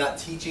knowing, not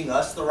teaching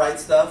us the right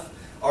stuff.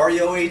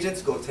 REO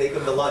agents, go take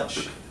them to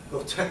lunch.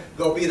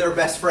 Go be their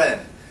best friend.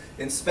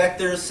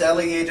 Inspectors,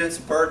 selling agents,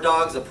 bird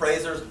dogs,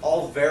 appraisers,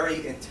 all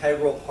very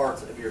integral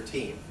parts of your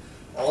team.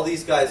 All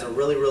these guys are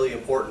really, really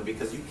important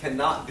because you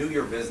cannot do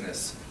your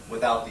business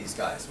without these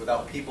guys,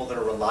 without people that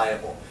are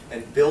reliable.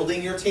 And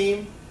building your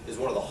team is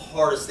one of the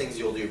hardest things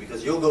you'll do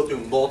because you'll go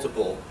through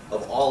multiple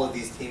of all of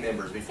these team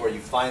members before you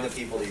find the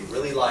people that you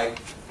really like.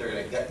 They're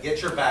going to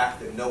get your back,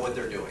 that know what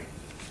they're doing.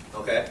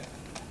 Okay?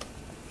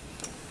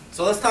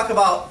 So let's talk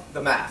about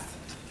the math.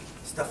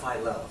 Stuff I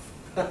love.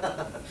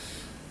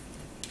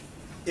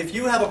 If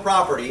you have a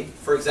property,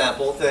 for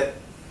example, that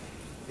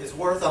is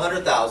worth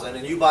 $100,000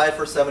 and you buy it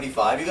for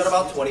 $75,000, you got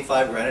about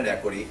 25 grand in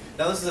equity.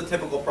 Now this is a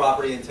typical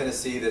property in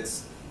Tennessee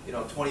that's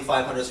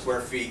 2,500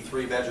 square feet,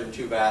 3-bedroom,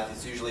 2-bath.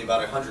 It's usually about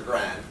 100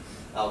 grand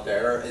out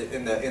there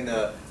in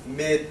the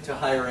mid to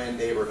higher end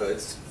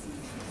neighborhoods.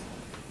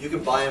 You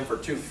can buy them for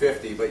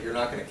 $250,000, but you're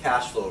not going to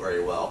cash flow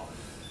very well.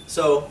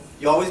 So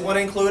you always want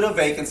to include a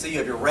vacancy. You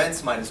have your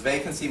rents minus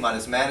vacancy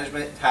minus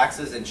management,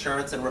 taxes,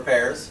 insurance, and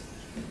repairs.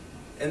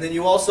 And then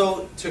you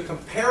also, to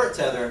compare it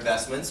to other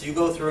investments, you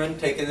go through and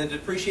take in the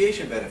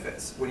depreciation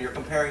benefits when you're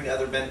comparing to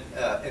other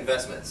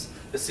investments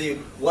to see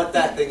what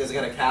that thing is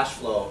going to cash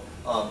flow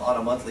on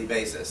a monthly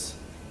basis.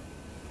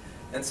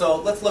 And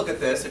so let's look at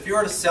this. If you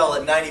were to sell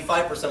at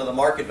 95% of the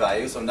market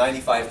value, so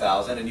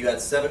 $95,000, and you had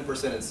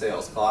 7% in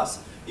sales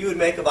costs, you would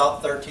make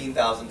about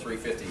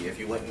 $13,350 if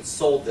you went and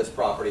sold this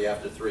property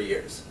after 3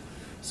 years.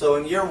 So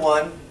in year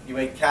one, you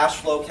made cash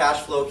flow,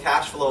 cash flow,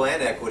 cash flow,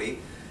 and equity.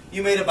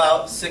 You made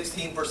about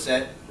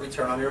 16%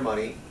 return on your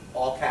money,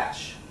 all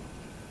cash.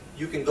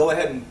 You can go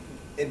ahead and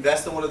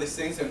invest in one of these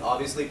things and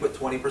obviously put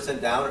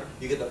 20% down.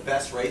 You get the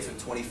best rates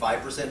with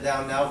 25%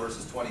 down now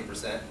versus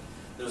 20%.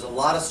 There's a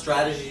lot of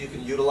strategies you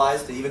can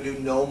utilize to even do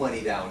no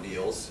money down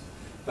deals.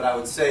 But I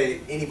would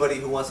say anybody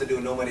who wants to do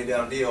a no money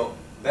down deal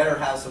better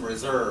have some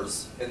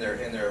reserves in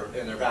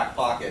their back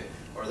pocket,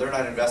 or they're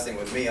not investing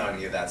with me on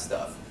any of that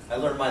stuff. I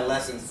learned my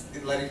lessons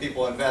letting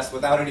people invest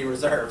without any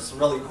reserves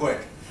really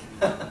quick.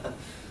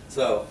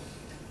 So,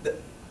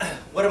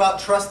 what about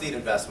trust deed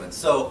investments?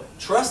 So,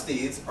 trust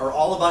deeds are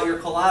all about your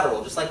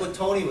collateral, just like what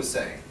Tony was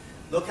saying.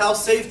 Look how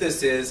safe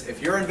this is.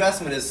 If your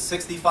investment is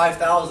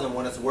 $65,000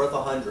 when it's worth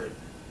 $100,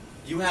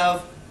 you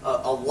have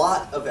a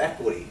lot of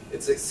equity.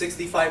 It's at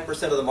 65%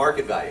 of the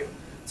market value.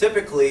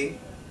 Typically,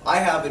 I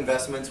have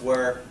investments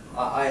where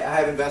I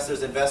have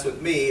investors invest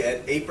with me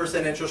at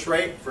 8% interest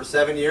rate for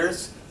 7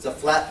 years. It's a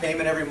flat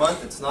payment every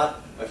month. It's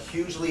not a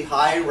hugely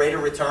high rate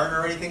of return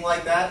or anything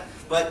like that,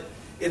 but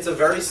it's a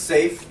very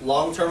safe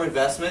long-term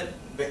investment,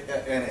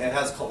 and it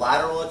has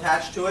collateral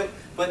attached to it.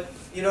 But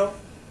you know,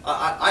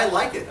 I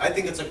like it. I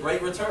think it's a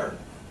great return.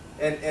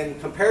 And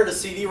compared to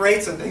CD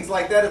rates and things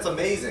like that, it's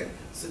amazing.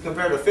 So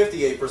compared to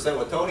 58%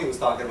 what Tony was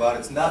talking about,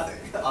 it's nothing,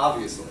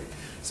 obviously.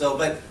 So,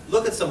 but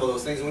look at some of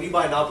those things. When you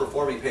buy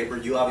non-performing paper,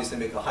 you obviously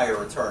make a higher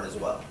return as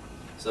well.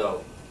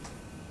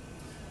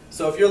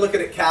 So if you're looking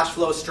at cash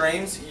flow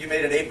streams, you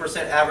made an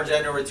 8% average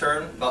annual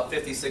return, about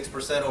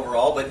 56%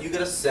 overall, but you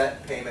get a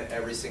set payment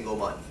every single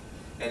month,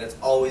 and it's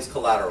always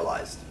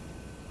collateralized.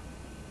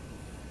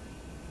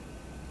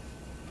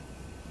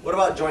 What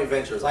about joint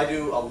ventures? I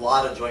do a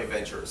lot of joint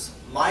ventures.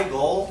 My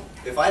goal,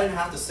 if I didn't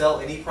have to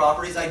sell any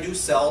properties, I do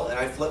sell and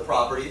I flip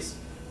properties,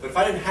 but if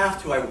I didn't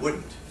have to, I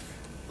wouldn't.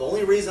 The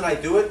only reason I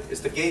do it is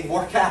to gain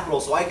more capital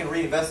so I can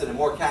reinvest it in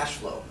more cash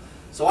flow.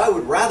 So I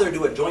would rather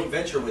do a joint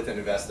venture with an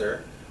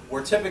investor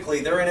where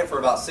typically they're in it for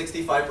about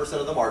 65%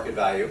 of the market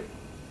value,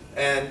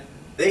 and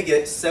they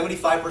get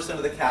 75%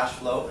 of the cash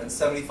flow and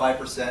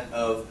 75%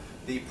 of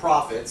the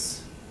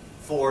profits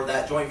for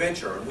that joint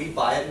venture, and we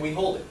buy it and we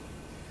hold it.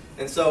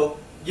 And so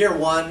year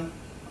one,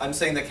 I'm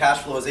saying the cash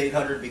flow is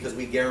 $800 because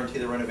we guarantee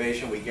the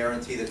renovation, we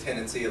guarantee the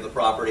tenancy of the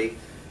property.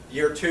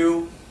 Year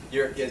two,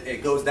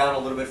 it goes down a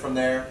little bit from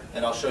there,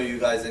 and I'll show you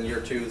guys in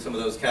year two some of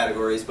those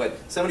categories, but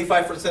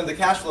 75% of the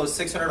cash flow is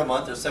 $600 a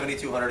month or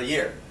 $7,200 a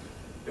year.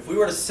 If we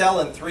were to sell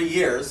in 3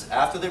 years,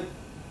 after the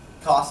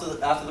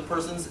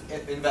person's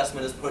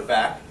investment is put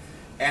back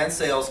and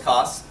sales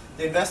costs,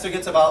 the investor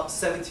gets about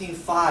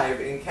 $17,500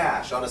 in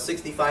cash on a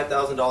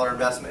 $65,000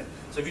 investment.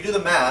 So if you do the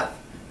math,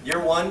 year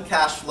one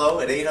cash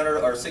flow at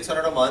 $800 or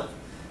 $600 a month.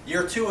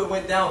 Year two it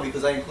went down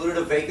because I included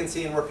a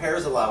vacancy and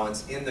repairs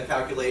allowance in the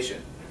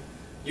calculation.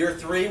 Year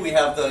three we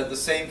have the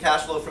same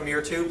cash flow from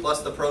year two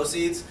plus the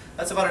proceeds.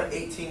 That's about an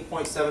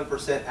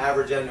 18.7%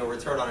 average annual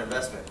return on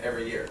investment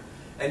every year.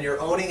 And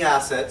you're owning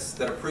assets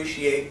that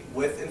appreciate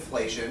with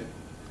inflation,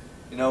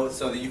 you know,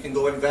 so that you can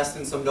go invest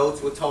in some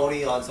notes with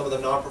Tony on some of the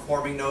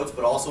non-performing notes,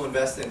 but also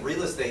invest in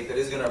real estate that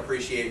is going to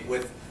appreciate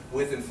with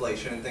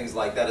inflation and things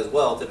like that as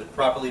well to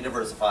properly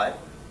diversify.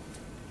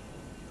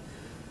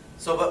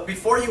 So, but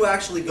before you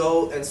actually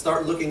go and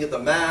start looking at the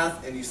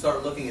math and you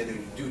start looking at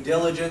due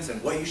diligence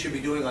and what you should be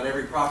doing on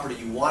every property,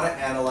 you want to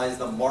analyze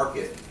the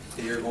market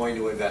that you're going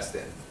to invest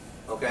in.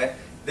 Okay?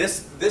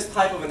 This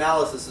type of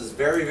analysis is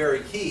very,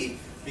 very key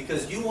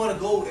because you want to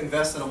go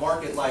invest in a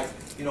market like,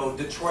 you know,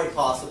 Detroit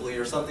possibly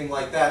or something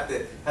like that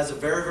that has a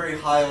very, very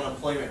high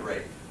unemployment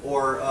rate.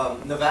 Or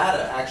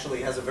Nevada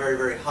actually has a very,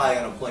 very high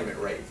unemployment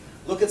rate.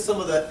 Look at some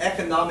of the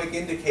economic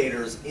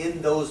indicators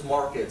in those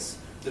markets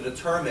to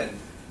determine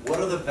what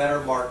are the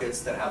better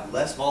markets that have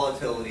less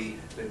volatility,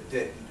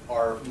 that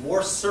are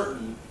more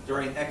certain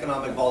during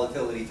economic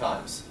volatility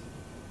times.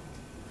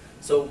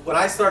 So when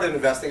I started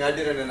investing, I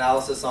did an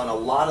analysis on a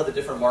lot of the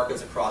different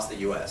markets across the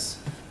U.S.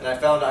 And I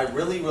found I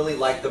really, really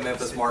liked the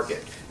Memphis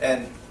market.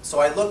 And so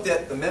I looked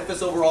at the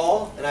Memphis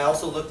overall, and I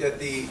also looked at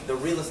the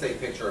real estate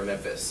picture of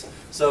Memphis.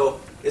 So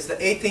it's the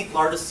 18th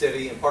largest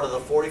city and part of the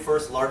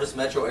 41st largest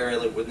metro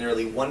area with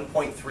nearly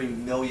 1.3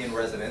 million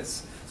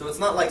residents. So it's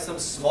not like some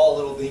small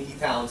little dinky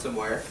town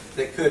somewhere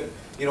that could,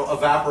 you know,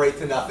 evaporate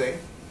to nothing.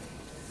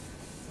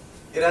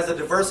 It has a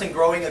diverse and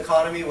growing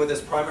economy with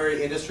its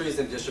primary industries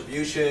in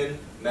distribution,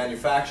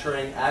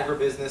 manufacturing,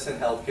 agribusiness, and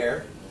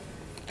healthcare.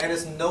 And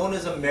it's known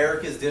as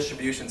America's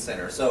distribution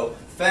center. So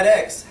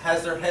FedEx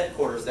has their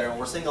headquarters there, and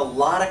we're seeing a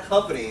lot of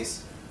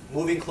companies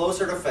moving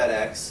closer to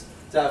FedEx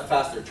to have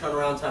faster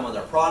turnaround time on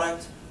their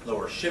product,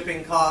 lower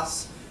shipping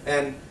costs,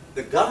 and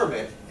the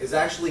government is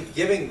actually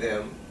giving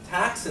them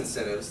tax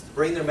incentives to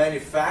bring their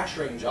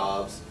manufacturing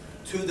jobs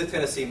to the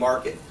Tennessee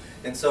market.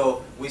 And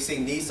so we see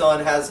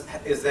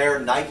Nissan is there,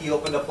 Nike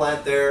opened a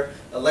plant there,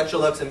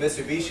 Electrolux and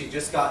Mitsubishi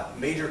just got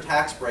major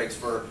tax breaks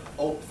for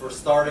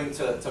starting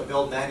to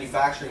build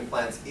manufacturing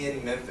plants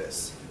in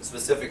Memphis.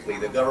 Specifically,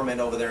 the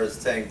government over there is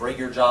saying, bring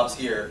your jobs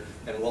here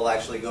and we'll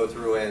actually go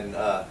through and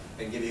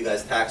give you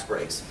guys tax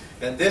breaks.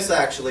 And this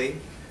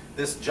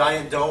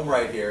giant dome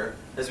right here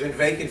has been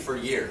vacant for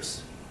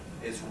years.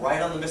 It's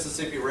right on the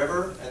Mississippi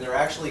River, and they're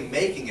actually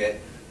making it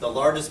the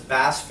largest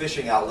bass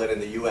fishing outlet in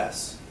the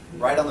U.S.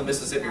 Right on the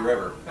Mississippi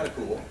River. Kind of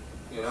cool,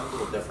 you know, a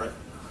little different.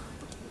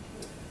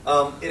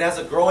 It has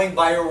a growing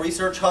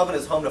bio-research hub and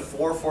is home to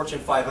 4 Fortune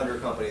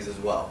 500 companies as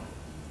well.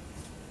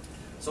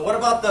 So what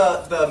about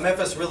the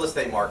Memphis real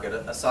estate market,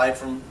 aside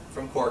from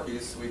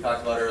Corky's, we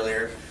talked about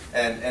earlier,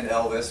 and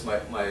Elvis?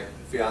 My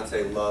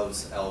fiance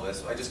loves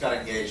Elvis. I just got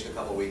engaged a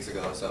couple weeks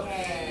ago, so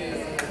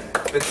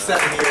it's been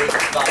 7 years,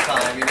 it's about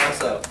time, you know.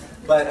 So,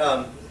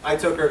 but I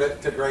took her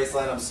to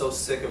Graceland. I'm so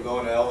sick of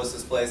going to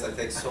Elvis's place. I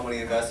take so many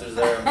investors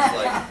there. I'm just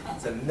like,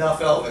 it's enough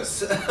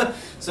Elvis.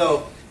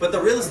 So, but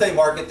the real estate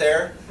market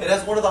there, it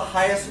has one of the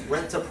highest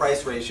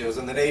rent-to-price ratios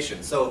in the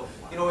nation. So,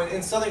 you know,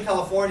 in Southern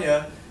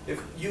California, if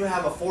you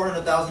have a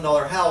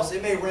 $400,000 house,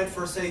 it may rent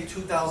for, say,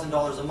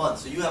 $2,000 a month.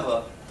 So you have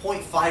a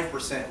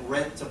 0.5%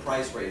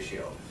 rent-to-price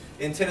ratio.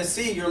 In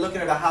Tennessee, you're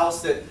looking at a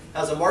house that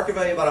has a market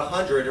value of about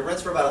 $100. It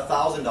rents for about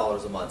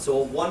 $1,000 a month.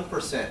 So a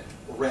 1%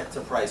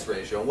 rent-to-price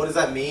ratio. What does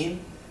that mean?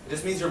 It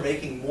just means you're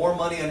making more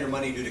money on your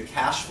money due to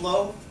cash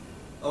flow,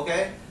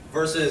 okay,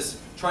 versus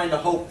trying to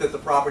hope that the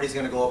property is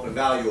going to go up in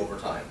value over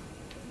time.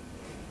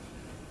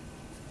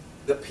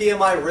 The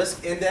PMI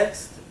risk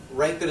index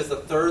ranked it as the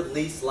 3rd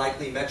least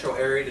likely metro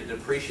area to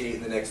depreciate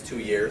in the next 2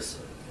 years.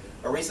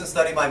 A recent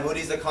study by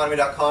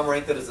MoodysEconomy.com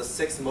ranked it as the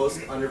 6th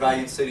most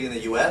undervalued city in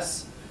the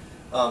U.S.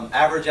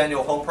 Average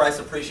annual home price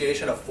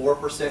appreciation of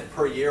 4%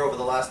 per year over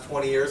the last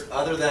 20 years,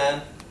 other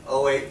than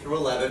 08 through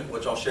 11,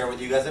 which I'll share with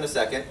you guys in a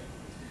second.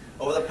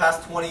 Over the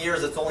past 20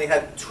 years, it's only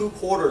had 2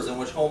 quarters in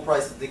which home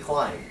prices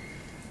declined.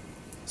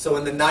 So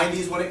in the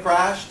 90s when it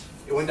crashed,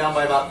 it went down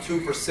by about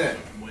 2%.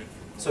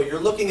 So you're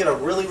looking at a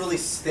really, really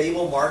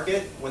stable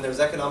market when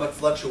there's economic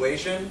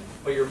fluctuation,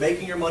 but you're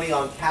making your money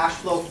on cash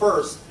flow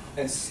first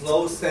and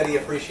slow, steady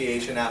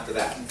appreciation after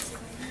that.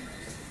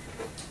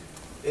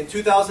 In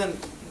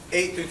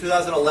 2008 through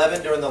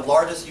 2011, during the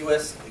largest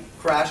U.S.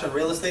 crash on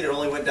real estate, it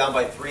only went down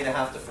by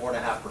 3.5% to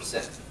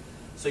 4.5%.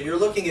 So you're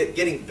looking at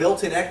getting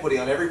built-in equity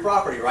on every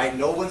property, right?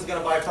 No one's going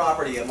to buy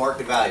property at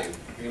market value.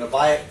 You're going to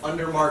buy it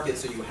under market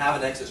so you have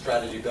an exit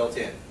strategy built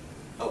in,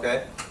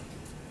 okay?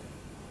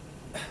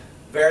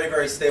 Very,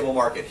 very stable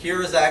market.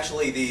 Here is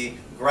actually the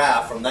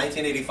graph from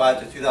 1985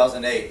 to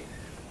 2008.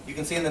 You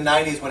can see in the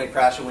 90s when it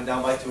crashed, it went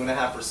down by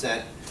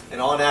 2.5%,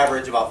 and on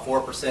average about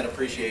 4%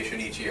 appreciation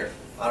each year.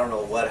 I don't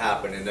know what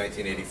happened in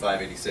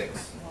 1985-86.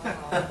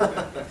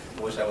 I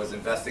wish I was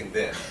investing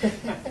then.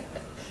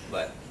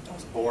 But I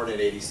was born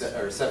in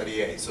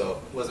 78,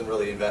 so wasn't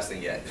really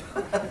investing yet.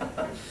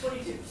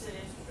 42% interest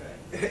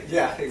rate.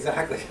 Yeah,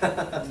 exactly.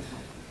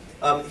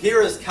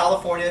 Here is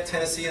California,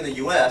 Tennessee, and the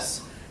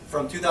U.S.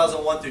 from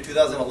 2001 through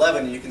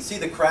 2011, and you can see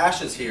the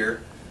crashes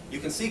here. You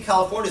can see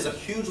California is a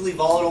hugely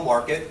volatile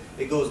market.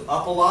 It goes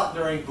up a lot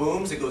during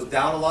booms, it goes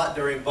down a lot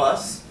during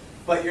busts,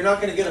 but you're not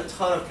going to get a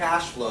ton of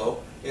cash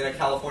flow in a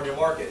California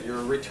market.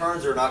 Your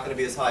returns are not going to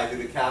be as high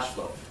due to cash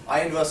flow.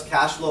 I invest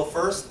cash flow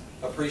first,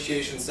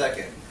 appreciation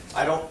second.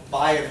 I don't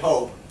buy and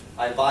hope.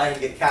 I buy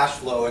and get cash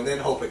flow and then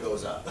hope it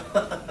goes up.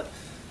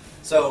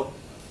 So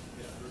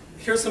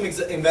here's some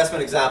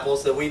investment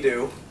examples that we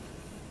do.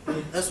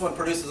 This one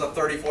produces a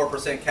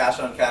 34%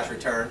 cash-on-cash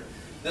return.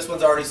 This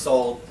one's already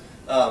sold.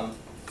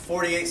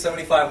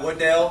 4875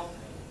 Wooddale,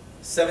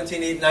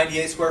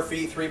 1798 square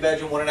feet,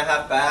 3-bedroom,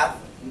 1.5 bath.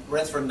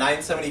 Rents for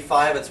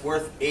 $975. It's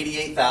worth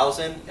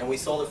 $88,000, and we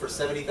sold it for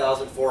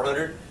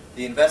 $70,400.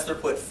 The investor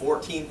put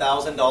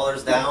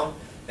 $14,000 down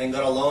and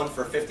got a loan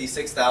for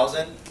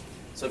 $56,000.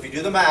 So if you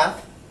do the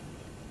math,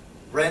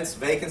 rents,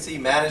 vacancy,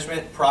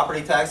 management,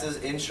 property taxes,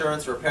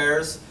 insurance,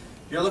 repairs,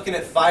 you're looking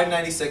at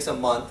 $596 a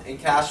month in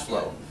cash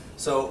flow.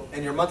 So,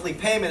 and your monthly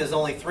payment is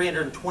only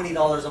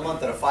 $320 a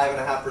month at a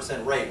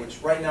 5.5% rate, which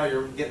right now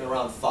you're getting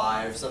around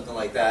 5, something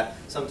like that.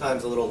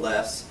 Sometimes a little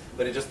less,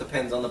 but it just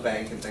depends on the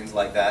bank and things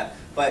like that.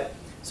 But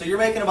so you're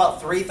making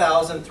about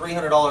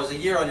 $3,300 a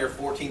year on your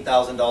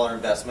 $14,000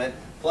 investment,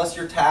 plus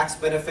your tax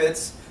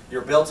benefits,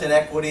 your built-in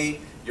equity,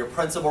 your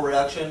principal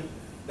reduction.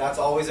 That's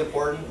always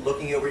important,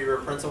 looking at where your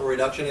principal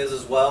reduction is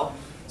as well.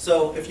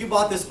 So if you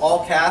bought this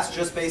all cash,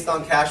 just based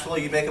on cash flow,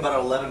 you'd make about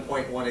an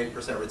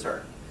 11.18%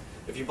 return.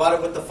 If you bought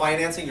it with the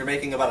financing, you're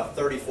making about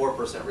a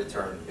 34%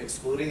 return,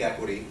 excluding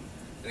equity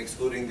and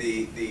excluding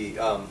the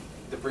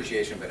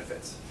depreciation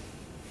benefits.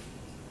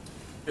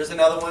 Here's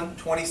another one,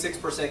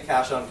 26%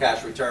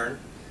 cash-on-cash return.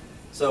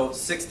 So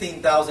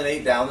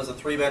 $16,008 down. There's a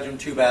 3-bedroom,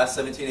 2-bath,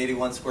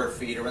 1781 square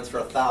feet. It rents for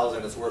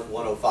 $1,000. It's worth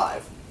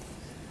 $105.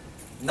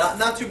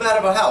 Not too bad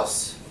of a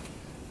house.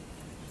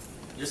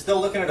 You're still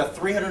looking at a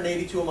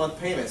 $382 a month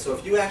payment. So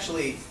if you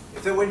actually,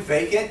 if it went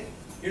vacant,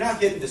 you're not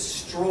getting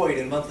destroyed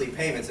in monthly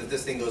payments if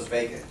this thing goes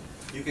vacant.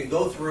 You can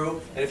go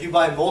through, and if you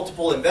buy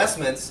multiple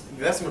investment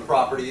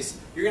properties,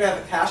 you're going to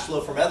have a cash flow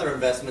from other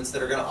investments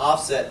that are going to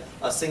offset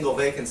a single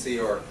vacancy,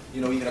 or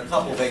even a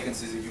couple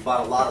vacancies if you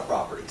bought a lot of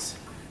properties.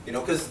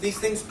 Because these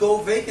things go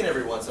vacant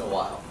every once in a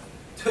while.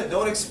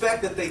 Don't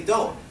expect that they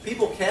don't.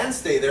 People can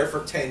stay there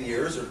for 10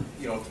 years or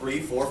 3,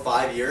 4,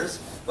 5 years,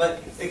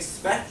 but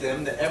expect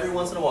them that every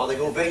once in a while they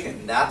go vacant.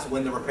 And that's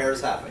when the repairs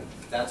happen.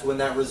 That's when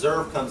that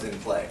reserve comes in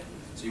play.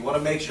 So you want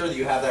to make sure that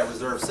you have that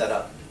reserve set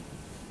up.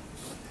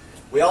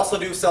 We also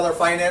do seller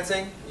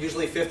financing,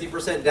 usually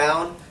 50%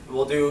 down.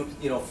 We'll do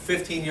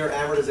 15-year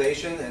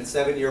amortization and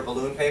 7-year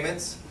balloon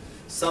payments.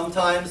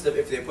 Sometimes,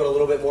 if they put a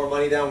little bit more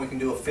money down, we can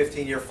do a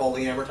 15-year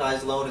fully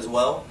amortized loan as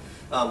well.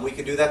 We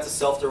can do that to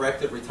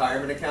self-directed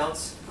retirement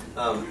accounts,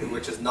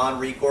 which is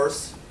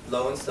non-recourse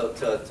loans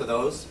to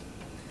those.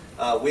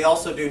 We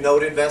also do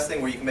note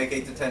investing, where you can make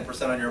 8 to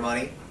 10% on your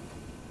money.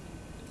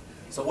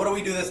 So what do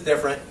we do that's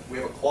different? We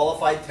have a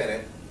qualified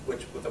tenant,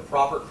 which with the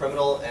proper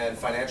criminal and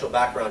financial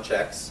background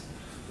checks.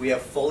 We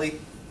have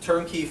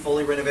turnkey,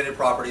 fully renovated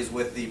properties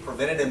with the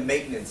preventative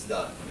maintenance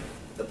done.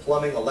 The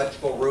plumbing,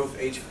 electrical, roof,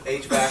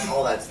 HVAC,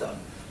 all that stuff.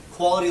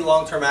 Quality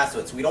long-term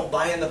assets. We don't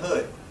buy in the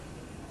hood.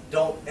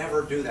 Don't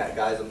ever do that,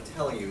 guys. I'm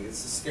telling you,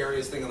 it's the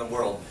scariest thing in the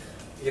world.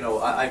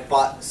 I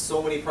bought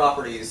so many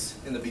properties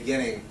in the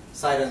beginning,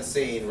 sight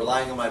unseen,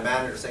 relying on my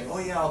manager saying, oh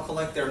yeah, I'll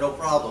collect there, no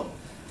problem.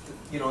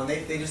 And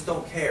they just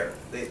don't care.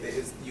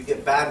 You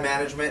get bad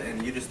management,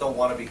 and you just don't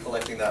want to be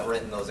collecting that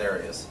rent in those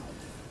areas.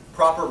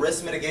 Proper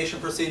risk mitigation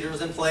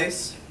procedures in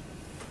place.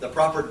 The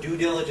proper due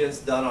diligence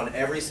done on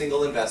every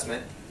single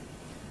investment.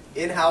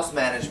 In-house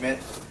management.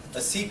 A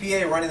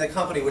CPA running the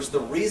company, which the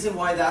reason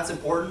why that's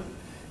important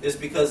is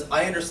because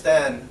I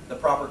understand the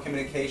proper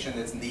communication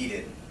that's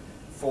needed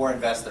for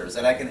investors,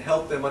 and I can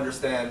help them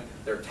understand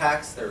their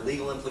tax, their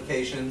legal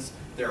implications,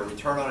 their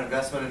return on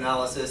investment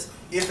analysis,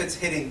 if it's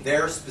hitting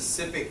their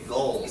specific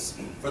goals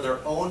for their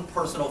own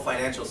personal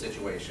financial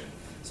situation.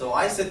 So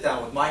I sit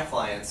down with my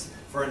clients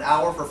for an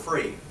hour for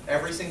free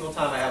every single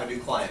time I have a new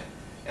client,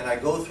 and I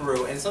go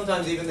through, and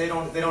sometimes even they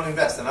don't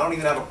invest, and I don't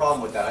even have a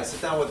problem with that. I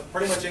sit down with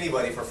pretty much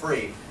anybody for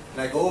free,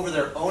 and I go over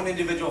their own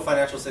individual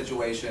financial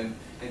situation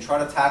and try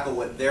to tackle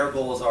what their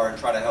goals are and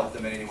try to help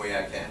them in any way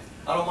I can.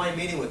 I don't mind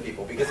meeting with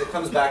people because it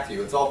comes back to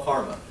you. It's all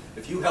karma.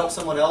 If you help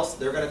someone else,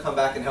 they're going to come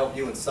back and help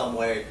you in some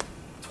way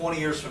 20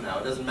 years from now.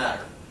 It doesn't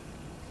matter.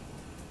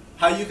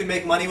 How you can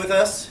make money with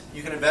us?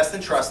 You can invest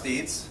in trust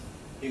deeds.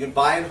 You can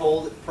buy and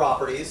hold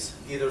properties,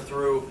 either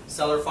through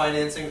seller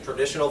financing,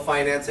 traditional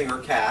financing, or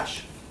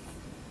cash.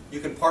 You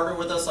can partner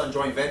with us on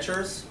joint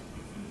ventures.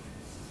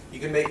 You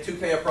can make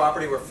 2K a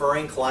property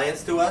referring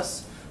clients to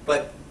us,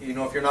 but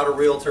if you're not a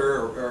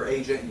realtor or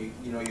agent,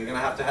 you're going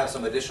to have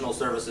some additional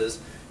services.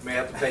 You may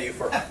have to pay you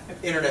for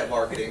internet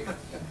marketing.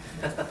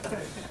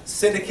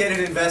 Syndicated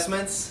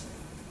investments.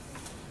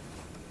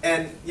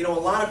 And a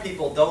lot of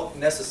people don't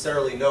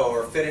necessarily know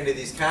or fit into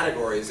these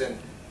categories, and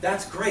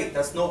that's great.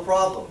 That's no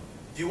problem.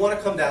 If you want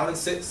to come down and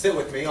sit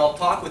with me, I'll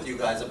talk with you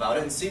guys about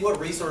it and see what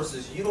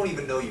resources you don't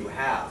even know you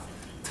have.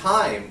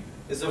 Time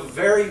is a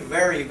very,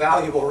 very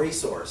valuable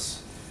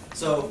resource.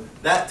 So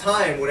that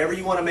time, whenever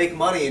you want to make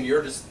money and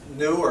you're just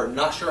new or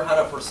not sure how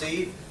to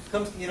proceed,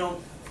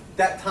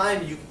 that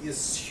time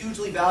is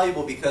hugely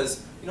valuable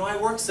because, I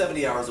work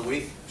 70 hours a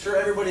week. Sure,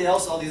 everybody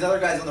else, all these other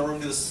guys in the room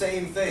do the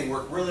same thing,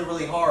 work really,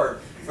 really hard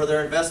for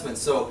their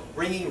investments. So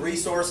bringing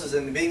resources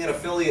and being an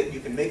affiliate, you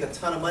can make a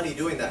ton of money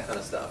doing that kind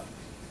of stuff.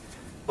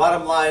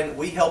 Bottom line,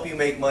 we help you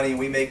make money.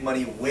 We make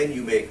money when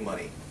you make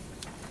money.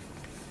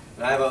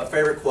 And I have a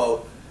favorite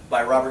quote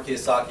by Robert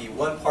Kiyosaki.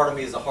 One part of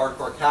me is a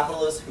hardcore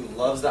capitalist who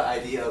loves the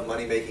idea of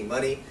money making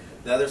money.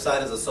 The other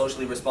side is a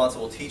socially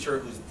responsible teacher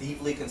who's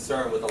deeply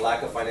concerned with the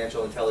lack of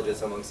financial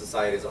intelligence among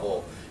society as a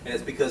whole. And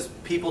it's because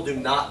people do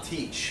not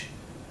teach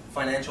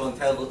financial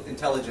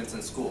intelligence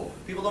in school.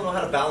 People don't know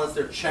how to balance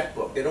their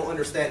checkbook. They don't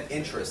understand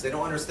interest. They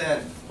don't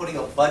understand putting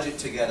a budget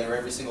together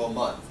every single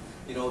month.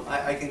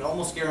 I can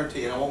almost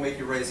guarantee, and I won't make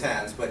you raise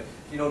hands, but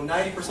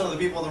 90% of the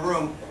people in the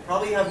room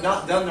probably have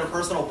not done their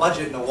personal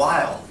budget in a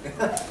while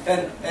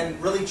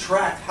and really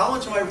tracked how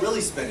much am I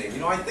really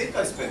spending. I think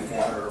I spend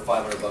 $400 or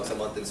 $500 a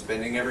month in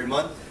spending every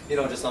month,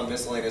 just on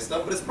miscellaneous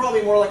stuff, but it's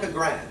probably more like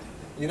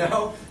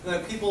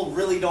 $1,000. People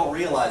really don't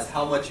realize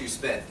how much you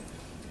spend.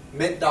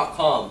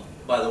 Mint.com,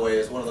 by the way,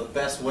 is one of the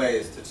best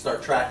ways to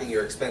start tracking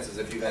your expenses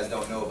if you guys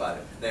don't know about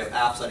it. They have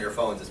apps on your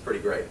phones. It's pretty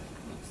great.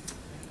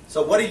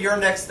 So what are your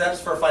next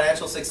steps for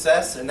financial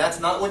success? And that's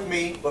not with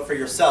me, but for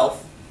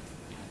yourself.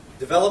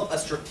 Develop a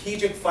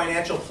strategic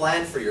financial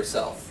plan for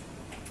yourself,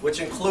 which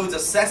includes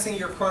assessing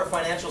your current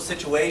financial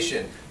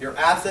situation, your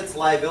assets,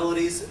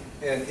 liabilities,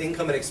 and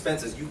income and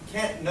expenses. You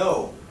can't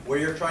know where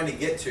you're trying to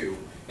get to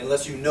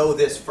unless you know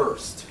this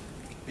first,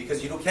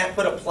 because you can't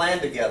put a plan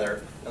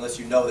together unless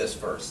you know this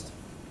first.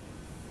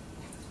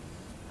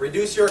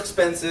 Reduce your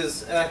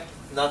expenses,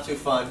 not too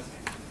fun.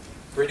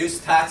 Reduce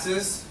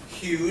taxes.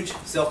 Huge.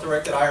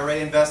 Self-directed IRA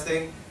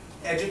investing,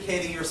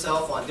 educating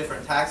yourself on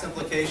different tax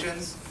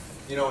implications,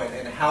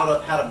 and how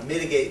to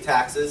mitigate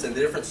taxes and the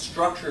different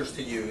structures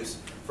to use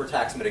for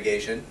tax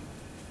mitigation.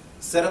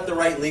 Set up the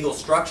right legal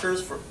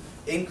structures for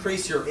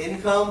increase your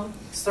income.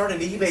 Start an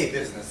eBay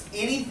business.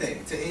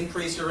 Anything to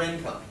increase your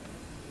income.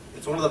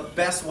 It's one of the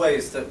best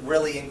ways to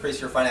really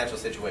increase your financial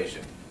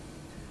situation.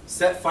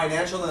 Set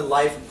financial and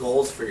life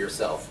goals for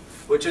yourself,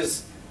 which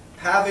is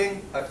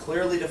having a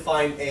clearly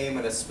defined aim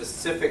and a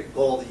specific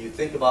goal that you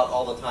think about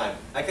all the time.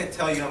 I can't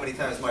tell you how many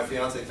times my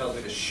fiance tells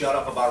me to shut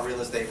up about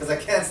real estate because I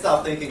can't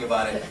stop thinking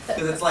about it.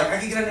 Because it's like, I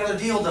can get another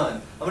deal done.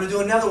 I'm going to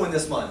do another one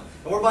this month.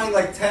 And we're buying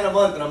like 10 a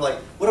month, and I'm like,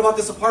 what about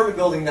this apartment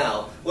building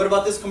now? What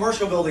about this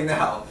commercial building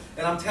now?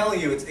 And I'm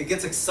telling you, it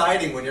gets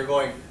exciting when you're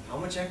going, how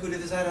much equity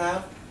does that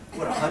have?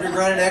 What, 100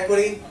 grand in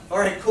equity? All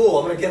right, cool,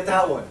 I'm going to get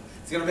that one.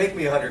 It's going to make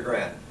me 100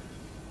 grand.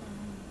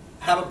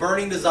 Have a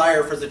burning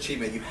desire for its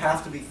achievement. You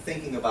have to be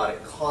thinking about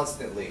it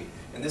constantly.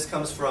 And this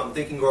comes from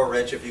Think and Grow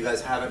Rich. If you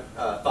guys haven't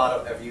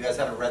if you guys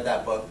haven't read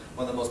that book,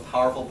 one of the most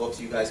powerful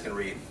books you guys can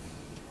read.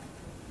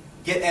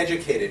 Get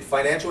educated.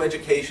 Financial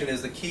education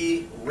is the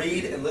key.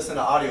 Read and listen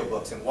to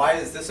audiobooks. And why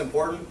is this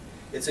important?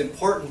 It's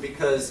important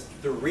because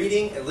through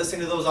reading and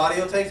listening to those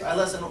audio tapes, I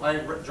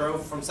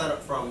drove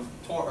from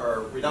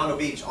Redondo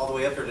Beach all the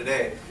way up here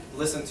today.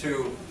 Listened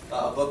to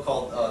a book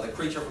called The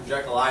Creature from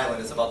Jekyll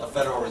Island. It's about the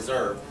Federal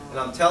Reserve. And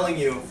I'm telling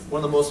you,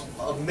 one of the most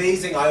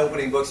amazing,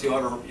 eye-opening books you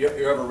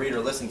ever read or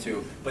listen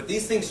to. But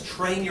these things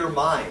train your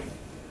mind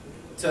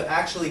to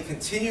actually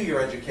continue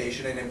your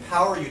education and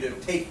empower you to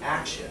take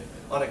action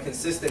on a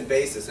consistent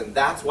basis, and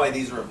that's why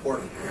these are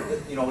important.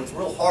 It's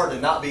real hard to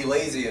not be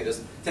lazy and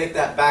just take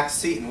that back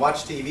seat and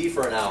watch TV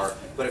for an hour.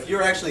 But if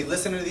you're actually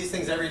listening to these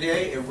things every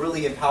day, it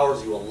really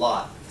empowers you a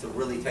lot to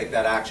really take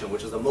that action,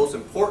 which is the most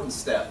important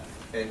step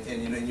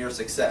in your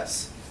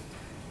success.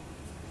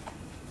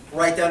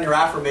 Write down your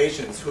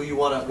affirmations, what you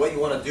want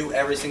to do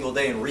every single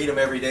day, and read them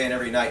every day and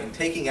every night. And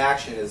taking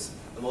action is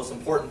the most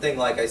important thing,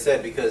 like I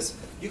said, because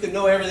you can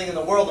know everything in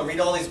the world and read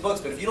all these books,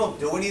 but if you don't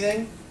do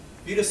anything,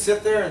 if you just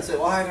sit there and say,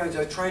 well,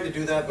 I tried to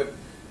do that, but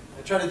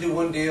I tried to do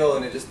one deal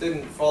and it just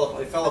didn't it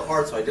fell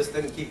apart, so I just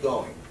didn't keep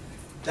going.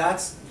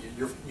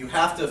 You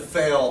have to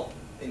fail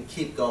and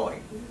keep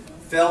going.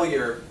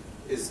 Failure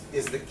is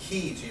the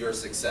key to your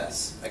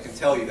success. I can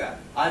tell you that.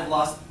 I've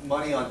lost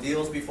money on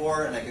deals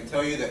before, and I can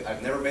tell you that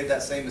I've never made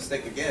that same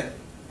mistake again.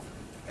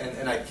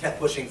 And I kept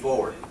pushing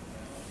forward.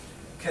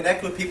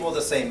 Connect with people with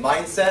the same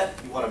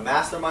mindset. You want to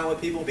mastermind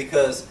with people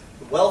because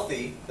the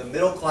wealthy, the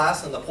middle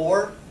class, and the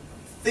poor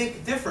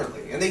think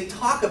differently, and they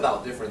talk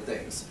about different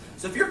things.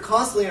 So if you're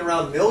constantly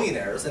around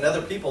millionaires and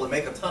other people that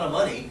make a ton of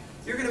money,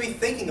 you're going to be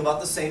thinking about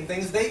the same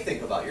things they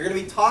think about. You're going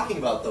to be talking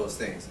about those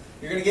things.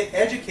 You're going to get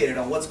educated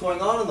on what's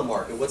going on in the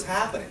market, what's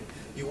happening.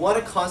 You want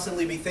to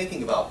constantly be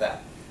thinking about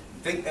that.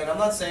 And I'm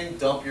not saying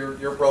dump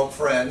your broke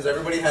friends.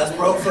 Everybody has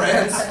broke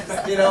friends.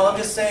 I'm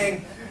just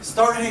saying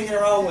start hanging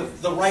around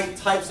with the right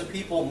types of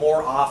people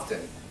more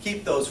often.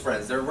 Keep those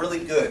friends. They're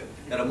really good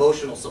at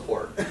emotional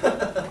support.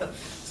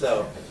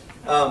 So,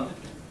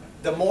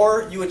 the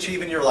more you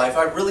achieve in your life,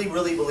 I really,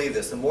 really believe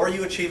this, the more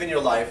you achieve in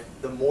your life,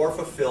 the more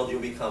fulfilled you'll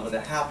become and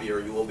the happier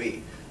you will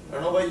be. I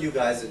don't know about you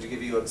guys, to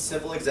give you a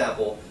simple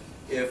example,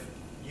 if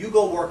you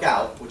go work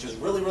out, which is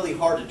really, really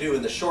hard to do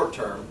in the short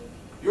term,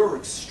 you're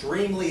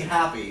extremely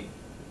happy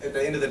at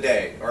the end of the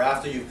day, or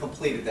after you've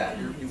completed that.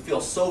 You feel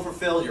so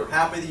fulfilled, you're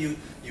happy that you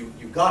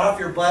got off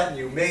your butt and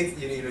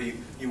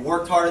you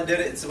worked hard and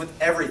did it. It's with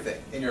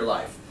everything in your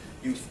life.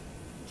 You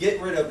get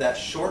rid of that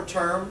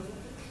short-term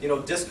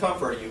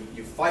discomfort.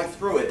 You fight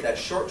through it. That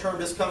short-term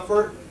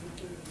discomfort,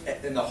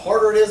 and the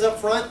harder it is up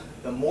front,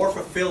 the more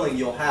fulfilling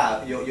you'll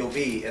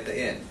be at the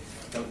end.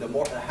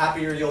 The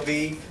happier you'll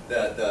be,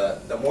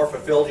 the more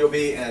fulfilled you'll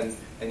be, and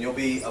you'll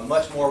be a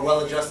much more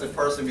well-adjusted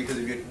person because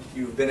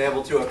you've been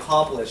able to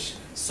accomplish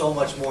so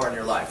much more in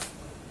your life.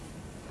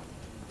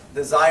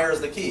 Desire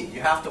is the key.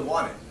 You have to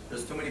want it.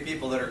 There's too many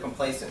people that are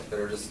complacent, that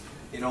are just,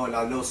 and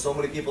I know so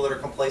many people that are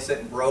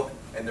complacent and broke,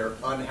 and they're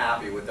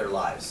unhappy with their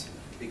lives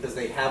because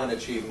they haven't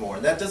achieved more.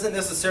 And that doesn't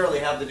necessarily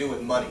have to do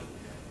with money.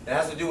 It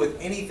has to do with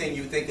anything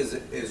you think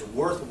is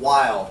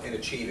worthwhile in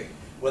achieving.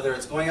 Whether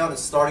it's going out and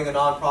starting a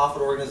nonprofit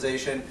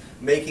organization,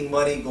 making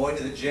money, going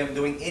to the gym,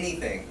 doing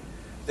anything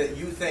that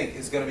you think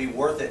is going to be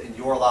worth it in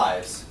your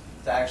lives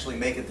to actually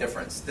make a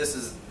difference. This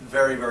is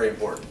very, very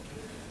important.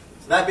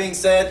 So that being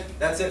said,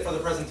 that's it for the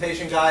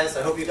presentation, guys.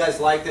 I hope you guys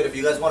liked it. If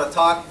you guys want to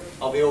talk,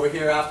 I'll be over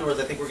here afterwards.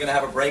 I think we're going to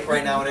have a break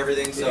right now and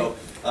everything. So,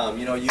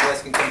 you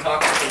guys can come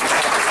talk.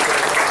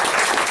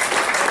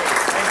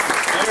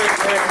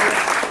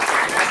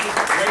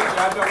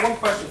 I've got one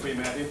question for you,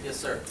 Matthew. Yes,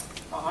 sir.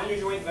 On your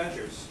joint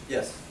ventures,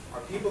 yes.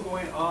 Are people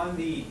going on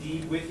the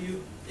deed with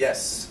you?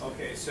 Yes.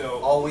 Okay, so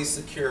always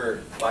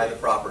secured by the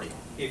property.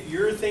 If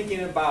you're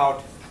thinking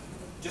about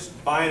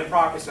just buying a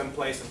property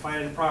someplace and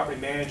finding a property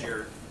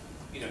manager,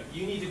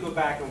 you need to go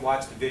back and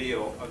watch the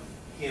video of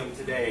him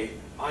today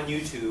on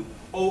YouTube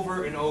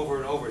over and over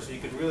and over so you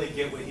can really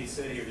get what he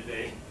said here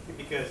today.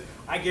 Because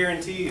I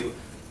guarantee you,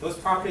 those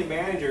property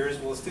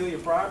managers will steal your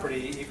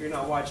property if you're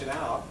not watching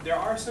out. There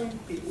are some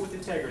people with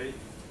integrity,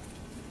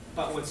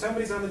 But when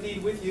somebody's on the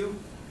deed with you,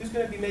 who's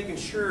going to be making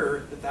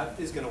sure that that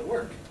is going to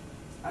work?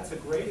 That's a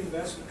great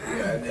investment.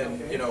 Yeah,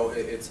 and Okay. you know,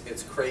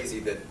 it's crazy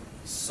that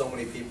so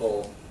many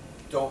people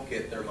don't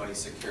get their money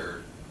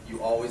secured.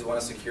 You always want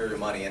to secure your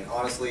money, and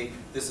honestly,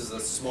 this is a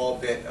small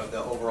bit of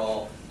the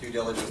overall due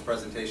diligence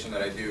presentation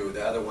that I do.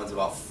 The other one's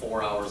about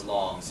 4 hours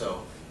long,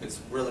 so it's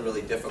really,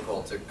 really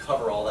difficult to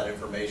cover all that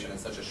information in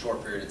such a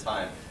short period of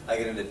time. I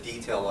get into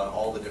detail on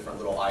all the different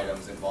little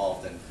items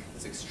involved, and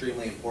it's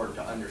extremely important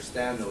to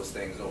understand those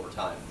things over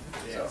time.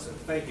 Yeah, So, so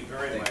thank you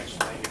very Thank much. you.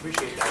 Thank you.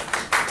 Appreciate that.